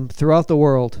throughout the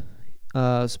world.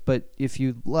 But if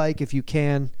you like, if you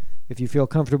can, if you feel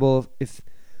comfortable, if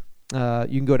you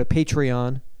can go to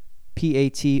Patreon,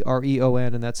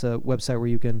 Patreon, and that's a website where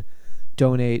you can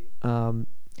donate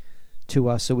to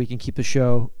us so we can keep the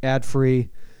show ad-free.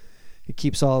 It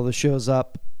keeps all of the shows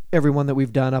up, every one that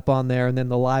we've done up on there, and then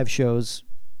the live shows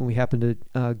when we happen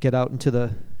to get out into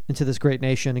this great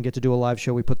nation and get to do a live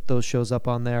show, we put those shows up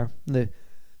on there. The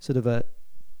sort of a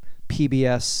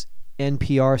PBS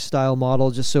NPR style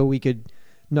model, just so we could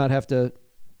not have to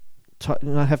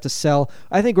sell.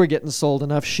 I think we're getting sold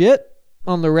enough shit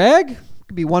on the reg.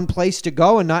 Could be one place to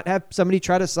go and not have somebody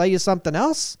try to sell you something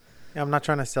else, Yeah, I'm not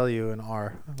trying to sell you an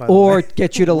R. By the or way.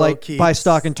 get you to like Low-key. buy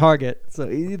stock in Target. So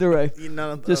either way, None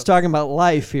of just those. talking about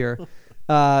life here.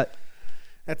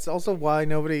 That's also why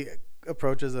nobody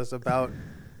approaches us about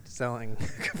selling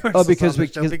commercials because on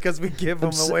the show, because we give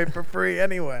them away for free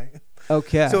anyway.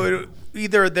 Okay. So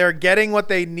either they're getting what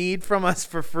they need from us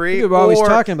for free, We're always or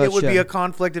talking about it would be shit. a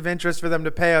conflict of interest for them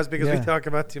to pay us because Yeah. we talk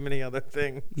about too many other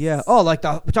things. Yeah. Oh, like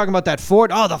we're talking about that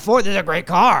Ford. Oh, the Ford is a great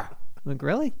car. Like,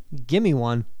 really? Give me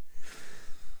one.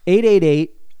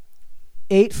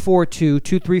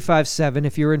 888-842-2357.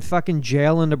 If you're in fucking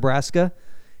jail in Nebraska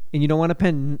and you don't want to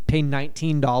pay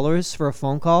 $19 for a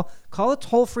phone call a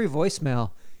toll-free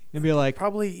voicemail. and be like,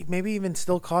 Probably, maybe even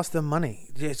still cost them money.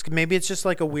 Maybe it's just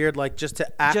like a weird, like just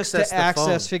to access just to the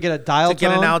access, phone. to get a dial To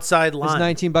get an tone, outside it's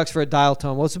line. $19 for a dial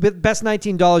tone. Well, it's the best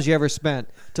 $19 you ever spent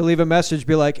to leave a message.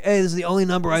 Be like, hey, this is the only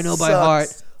number I know by heart.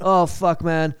 Sucks. Oh fuck,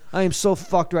 man, I am so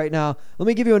fucked right now. Let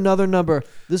me give you another number.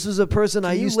 This is a person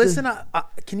I Can you used listen to.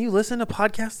 Can you listen to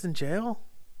podcasts in jail?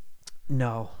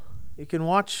 No. You can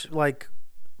watch like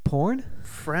Porn?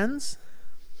 Friends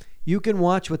You can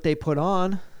watch what they put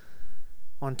on.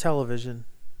 on television.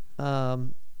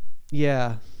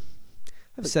 Yeah.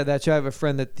 I've said that too. I have a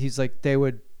friend that he's like, they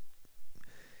would.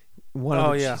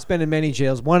 He's been in many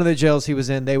jails. One of the jails he was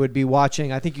in, they would be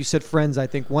watching. I think you said Friends. I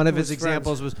think one of his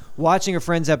examples was watching a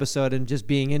Friends episode and just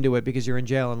being into it because you're in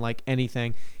jail and like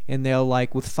anything. And they'll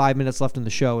like, with 5 minutes left in the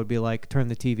show, would be like, turn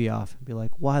the TV off. And be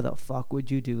like, why the fuck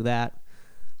would you do that?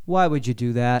 Why would you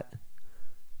do that?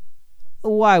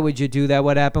 Why would you do that?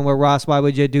 What happened with Ross? Why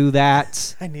would you do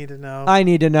that? I need to know. I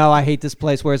need to know. I hate this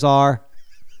place. Where's R?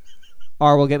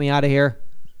 R will get me out of here.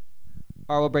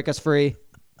 R will break us free.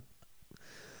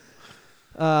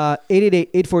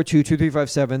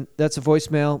 888-842-2357. That's a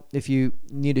voicemail. If you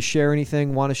need to share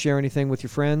anything, want to share anything with your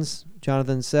friends,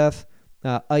 Jonathan and Seth,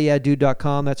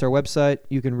 yeahdude.com. That's our website.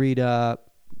 You can read,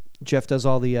 Jeff does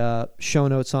all the show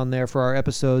notes on there for our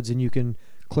episodes, and you can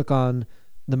click on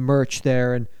the merch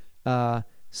there and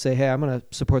say, hey, I'm going to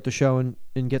support the show and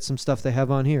get some stuff they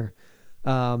have on here.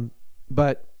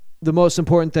 But the most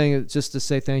important thing is just to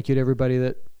say thank you to everybody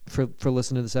that for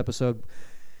listening to this episode.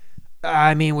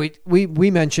 I mean, we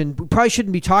mentioned we probably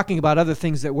shouldn't be talking about other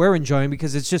things that we're enjoying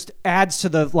because it just adds to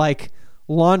the like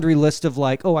laundry list of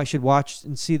like, oh, I should watch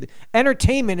and see the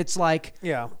entertainment. It's like,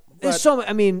 Yeah. there's so.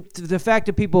 I mean, the fact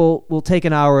that people will take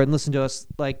an hour and listen to us,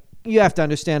 like, you have to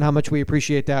understand how much we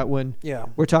appreciate that when Yeah.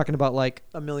 we're talking about like,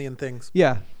 A million things.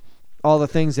 yeah, all the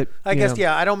things that I guess,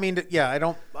 yeah, I don't mean to, yeah, I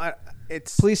don't,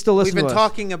 it's, Please still listen we've to been us.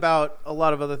 talking about a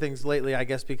lot of other things lately, I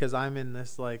guess, because I'm in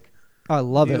this like I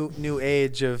love it. new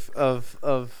age of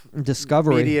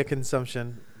Discovery. media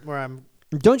consumption where I'm,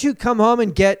 Don't you come home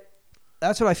and get?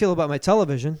 That's what I feel about my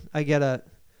television. I get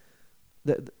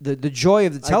the joy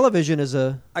of the television is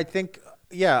a, I think,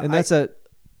 yeah. and that's a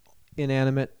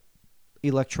inanimate,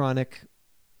 electronic,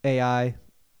 AI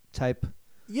type.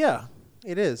 Yeah,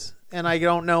 it is. And I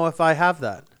don't know if I have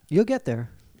that. You'll get there.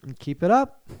 Keep it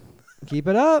up. Keep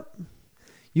it up.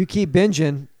 You keep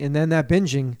binging, and then that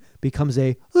binging becomes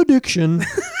a addiction,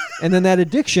 and then that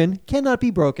addiction cannot be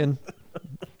broken,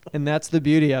 and that's the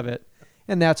beauty of it.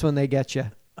 And that's when they get you.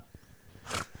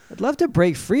 I'd love to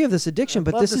break free of this addiction,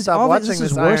 but love this to is stop all. watching This is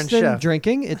this worse Iron than Chef.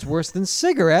 drinking. It's worse than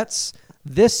cigarettes.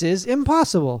 This is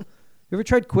impossible. You ever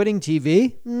tried quitting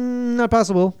TV? Not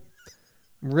possible.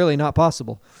 Really not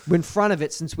possible. We're in front of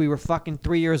it since we were fucking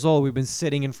 3 years old. We've been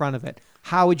sitting in front of it.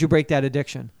 How would you break that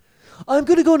addiction? I'm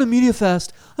going to go on a media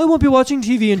fast. I won't be watching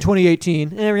TV in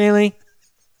 2018. Really?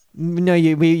 No,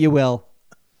 you will.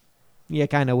 You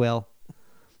kind of will.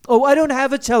 Oh, I don't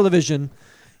have a television.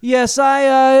 Yes,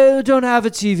 I don't have a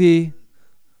TV.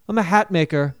 I'm a hat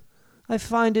maker. I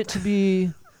find it to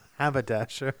be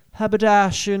Haberdasher.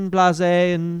 haberdasher and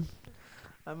blasé, and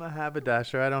I'm a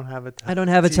haberdasher. I don't have a I don't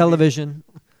have a TV. television.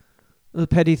 The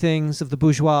petty things of the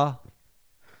bourgeois.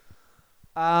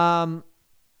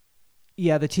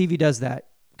 Yeah, the TV does that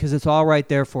because it's all right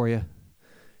there for you.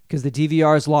 Because the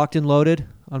DVR is locked and loaded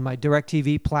on my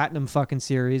DirecTV Platinum fucking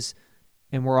series,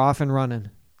 and we're off and running.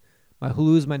 My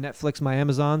Hulu's, my Netflix, my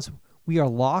Amazons, we are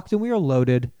locked and we are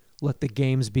loaded. Let the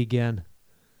games begin.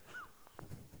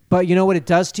 But you know what it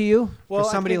does to you? Well, For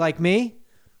I somebody think- like me,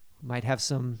 might have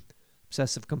some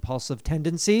obsessive compulsive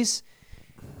tendencies,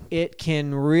 it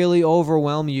can really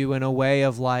overwhelm you in a way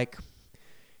of like,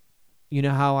 you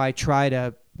know how I try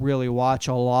to really watch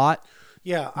a lot,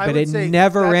 Yeah, I but would it say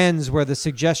never that's- ends where the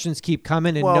suggestions keep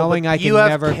coming and well, knowing but I can you have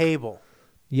never. cable.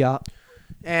 Yeah.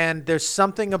 And there's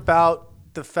something about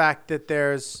the fact that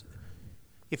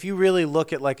if you really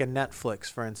look at like a Netflix,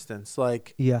 for instance,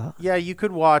 like, Yeah. yeah, you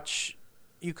could watch,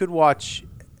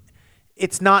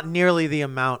 it's not nearly the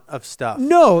amount of stuff.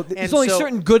 No, there's And only so-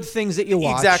 certain good things that you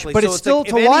watch. Exactly. But So it's still like,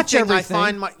 to if watch anything, everything.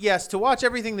 I find yes, to watch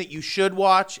everything that you should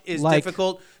watch is Like-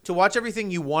 difficult. To watch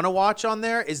everything you want to watch on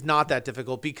there is not that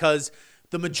difficult because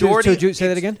the majority. Say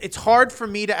that again? It's hard for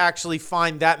me to actually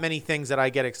find that many things that I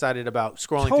get excited about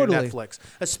scrolling Totally. through Netflix,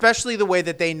 especially the way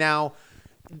that they now.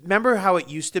 Remember how it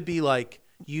used to be like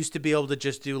you used to be able to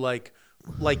just do like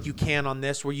you can on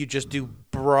this, where you just do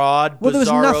broad, Well, there was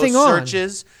bizarro nothing on.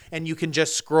 searches, and you can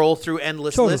just scroll through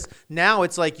endless Totally. lists. Now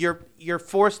it's like you're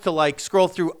forced to like scroll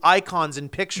through icons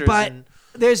and pictures. But and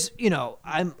there's,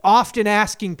 I'm often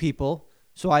asking people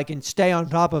so I can stay on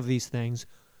top of these things.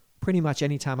 pretty much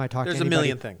any time I talk There's to a anybody.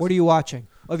 million things. What are you watching?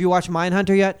 Oh, have you watched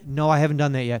Mindhunter yet? No, I haven't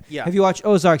done that yet. Yeah. Have you watched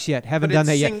Ozarks yet? Haven't But done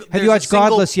that it's yet. sing- Have there's you a watched single-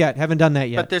 Godless yet? Haven't done that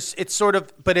yet.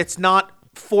 But it's not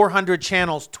 400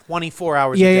 channels 24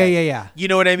 hours Yeah, a day. yeah. You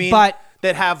know what I mean? But-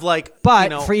 that have like, But you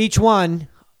know, for each one,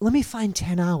 let me find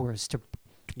 10 hours to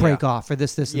break Yeah. off for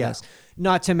this, and Yeah. this.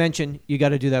 Not to mention, you got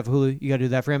to do that for Hulu. You got to do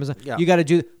that for Amazon. Yeah. You got to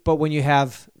do, but when you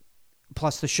have,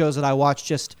 plus the shows that I watch,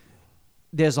 it's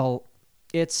There's a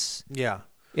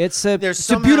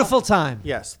somehow- beautiful time.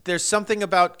 yes, there's something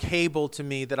about cable to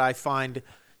me that I find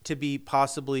to be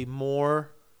possibly more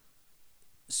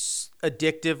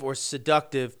addictive or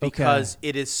seductive because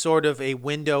it is sort of a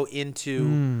window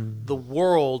into the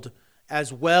world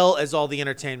as well as all the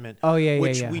entertainment. Oh, yeah,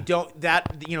 which yeah. we don't.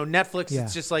 That Netflix. Yeah.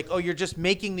 It's just like, oh, you're just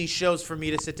making these shows for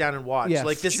me to sit down and watch. Yeah.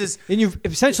 Like this is. And you've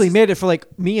essentially made it for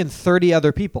like me and 30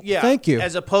 other people. Yeah. Thank you.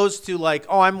 As opposed to like,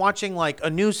 oh, I'm watching like a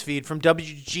news feed from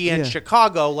WGN Yeah.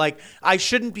 Chicago. Like I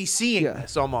shouldn't be seeing Yeah.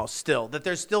 this almost still. That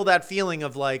there's still that feeling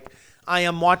of like I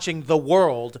am watching the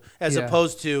world as Yeah.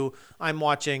 opposed to I'm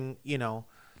watching,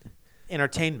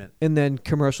 entertainment. And then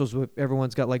commercials with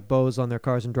everyone's got like bows on their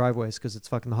cars and driveways because it's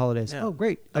fucking the holidays. Yeah. Oh,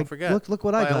 great. Don't forget. Look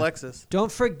what I Buy got. a Lexus.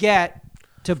 Don't forget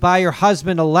to buy your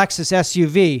husband a Lexus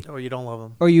SUV Or you don't love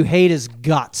them. or you hate his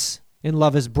guts and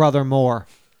love his brother more.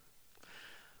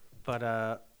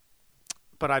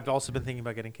 But I've also been thinking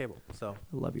about getting cable. So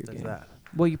I love your there's game. that.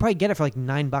 Well, you probably get it for like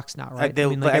 $9 now, right?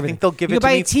 I think they'll give you it can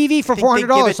buy to me. a TV for I think they give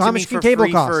 $400. it So how to me much can for cable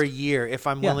free cost? for a year if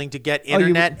I'm Yeah. willing to get Oh, you-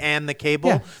 internet and the cable.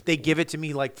 Yeah. They give it to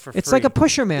me like for It's free. like a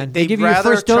pusher, man. They They'd give you your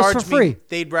rather first dose for charge free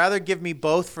They'd rather give me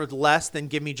both for less than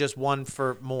give me just one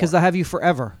for more. because they'll have you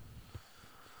forever.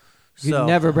 You So,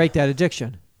 never break that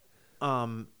addiction.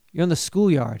 Um, You're in the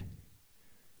schoolyard.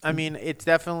 I mean, it's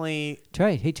definitely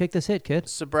Try it. Hey, take this hit, kid.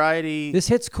 sobriety. This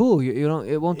hit's cool. You don't.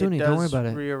 It won't do it anything. Don't worry does about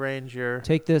it. Rearrange your.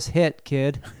 Take this hit,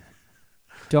 kid.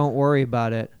 Don't worry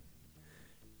about it.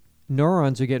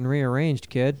 Neurons are getting rearranged,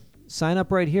 kid. Sign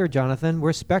up right here, Jonathan.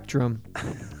 We're Spectrum.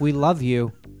 We love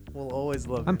you. We'll always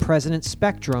love. I'm President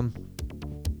Spectrum.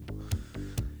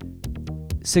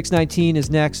 619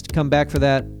 is next. Come back for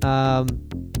that.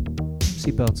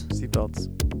 Seatbelts. Seatbelts.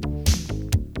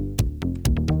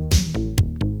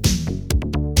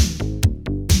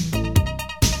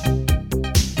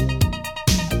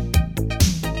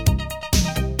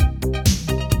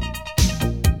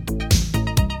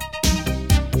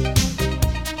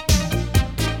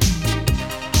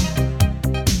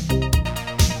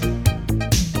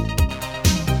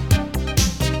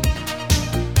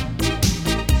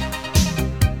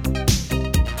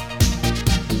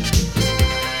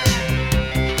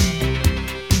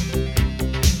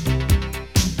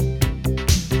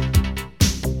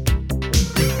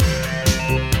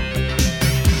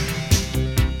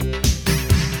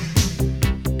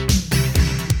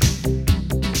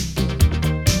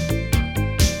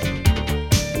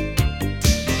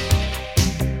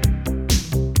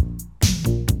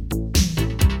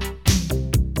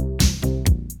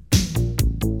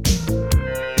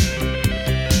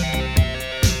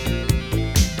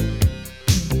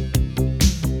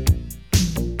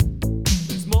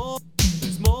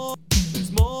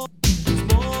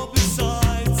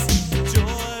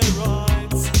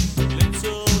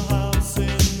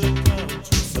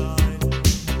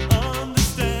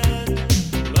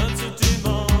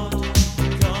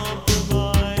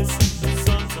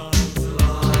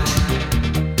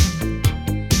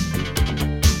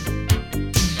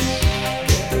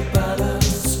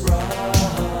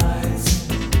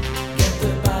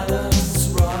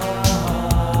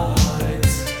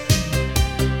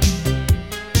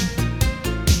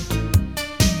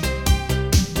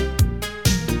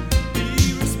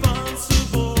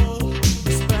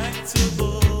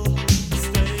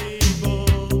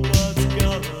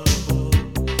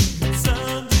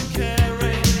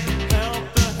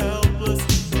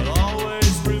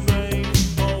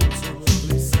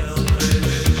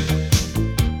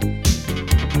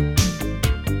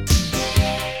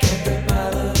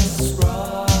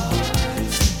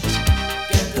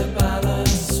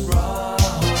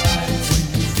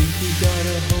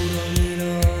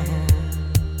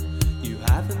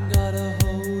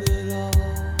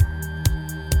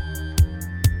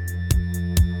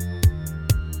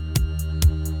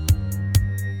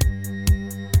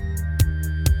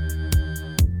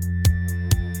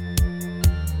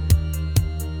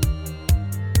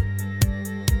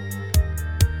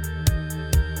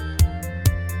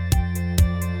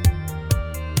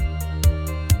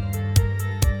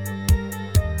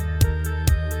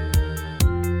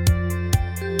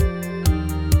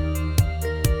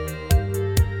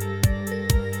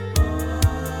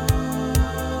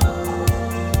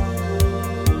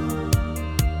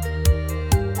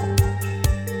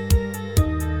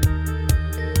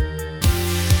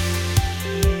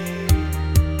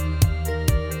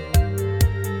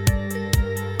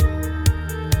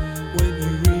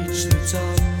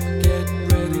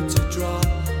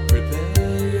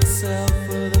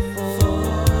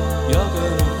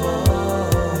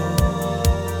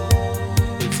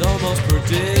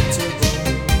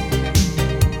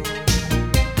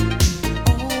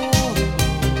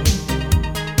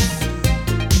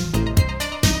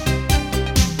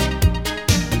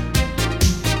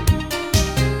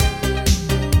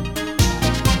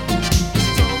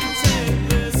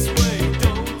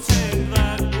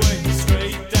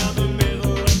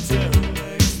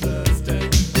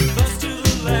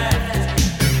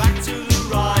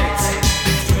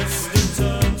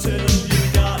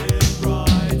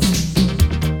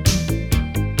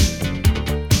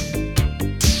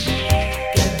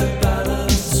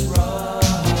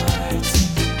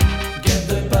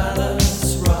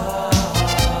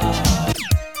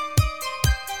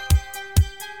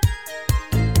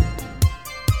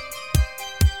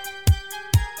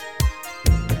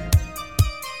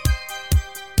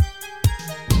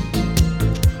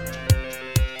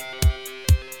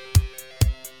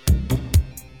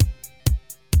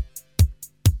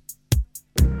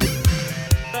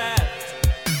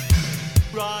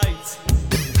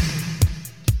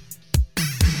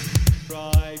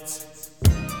 tribes.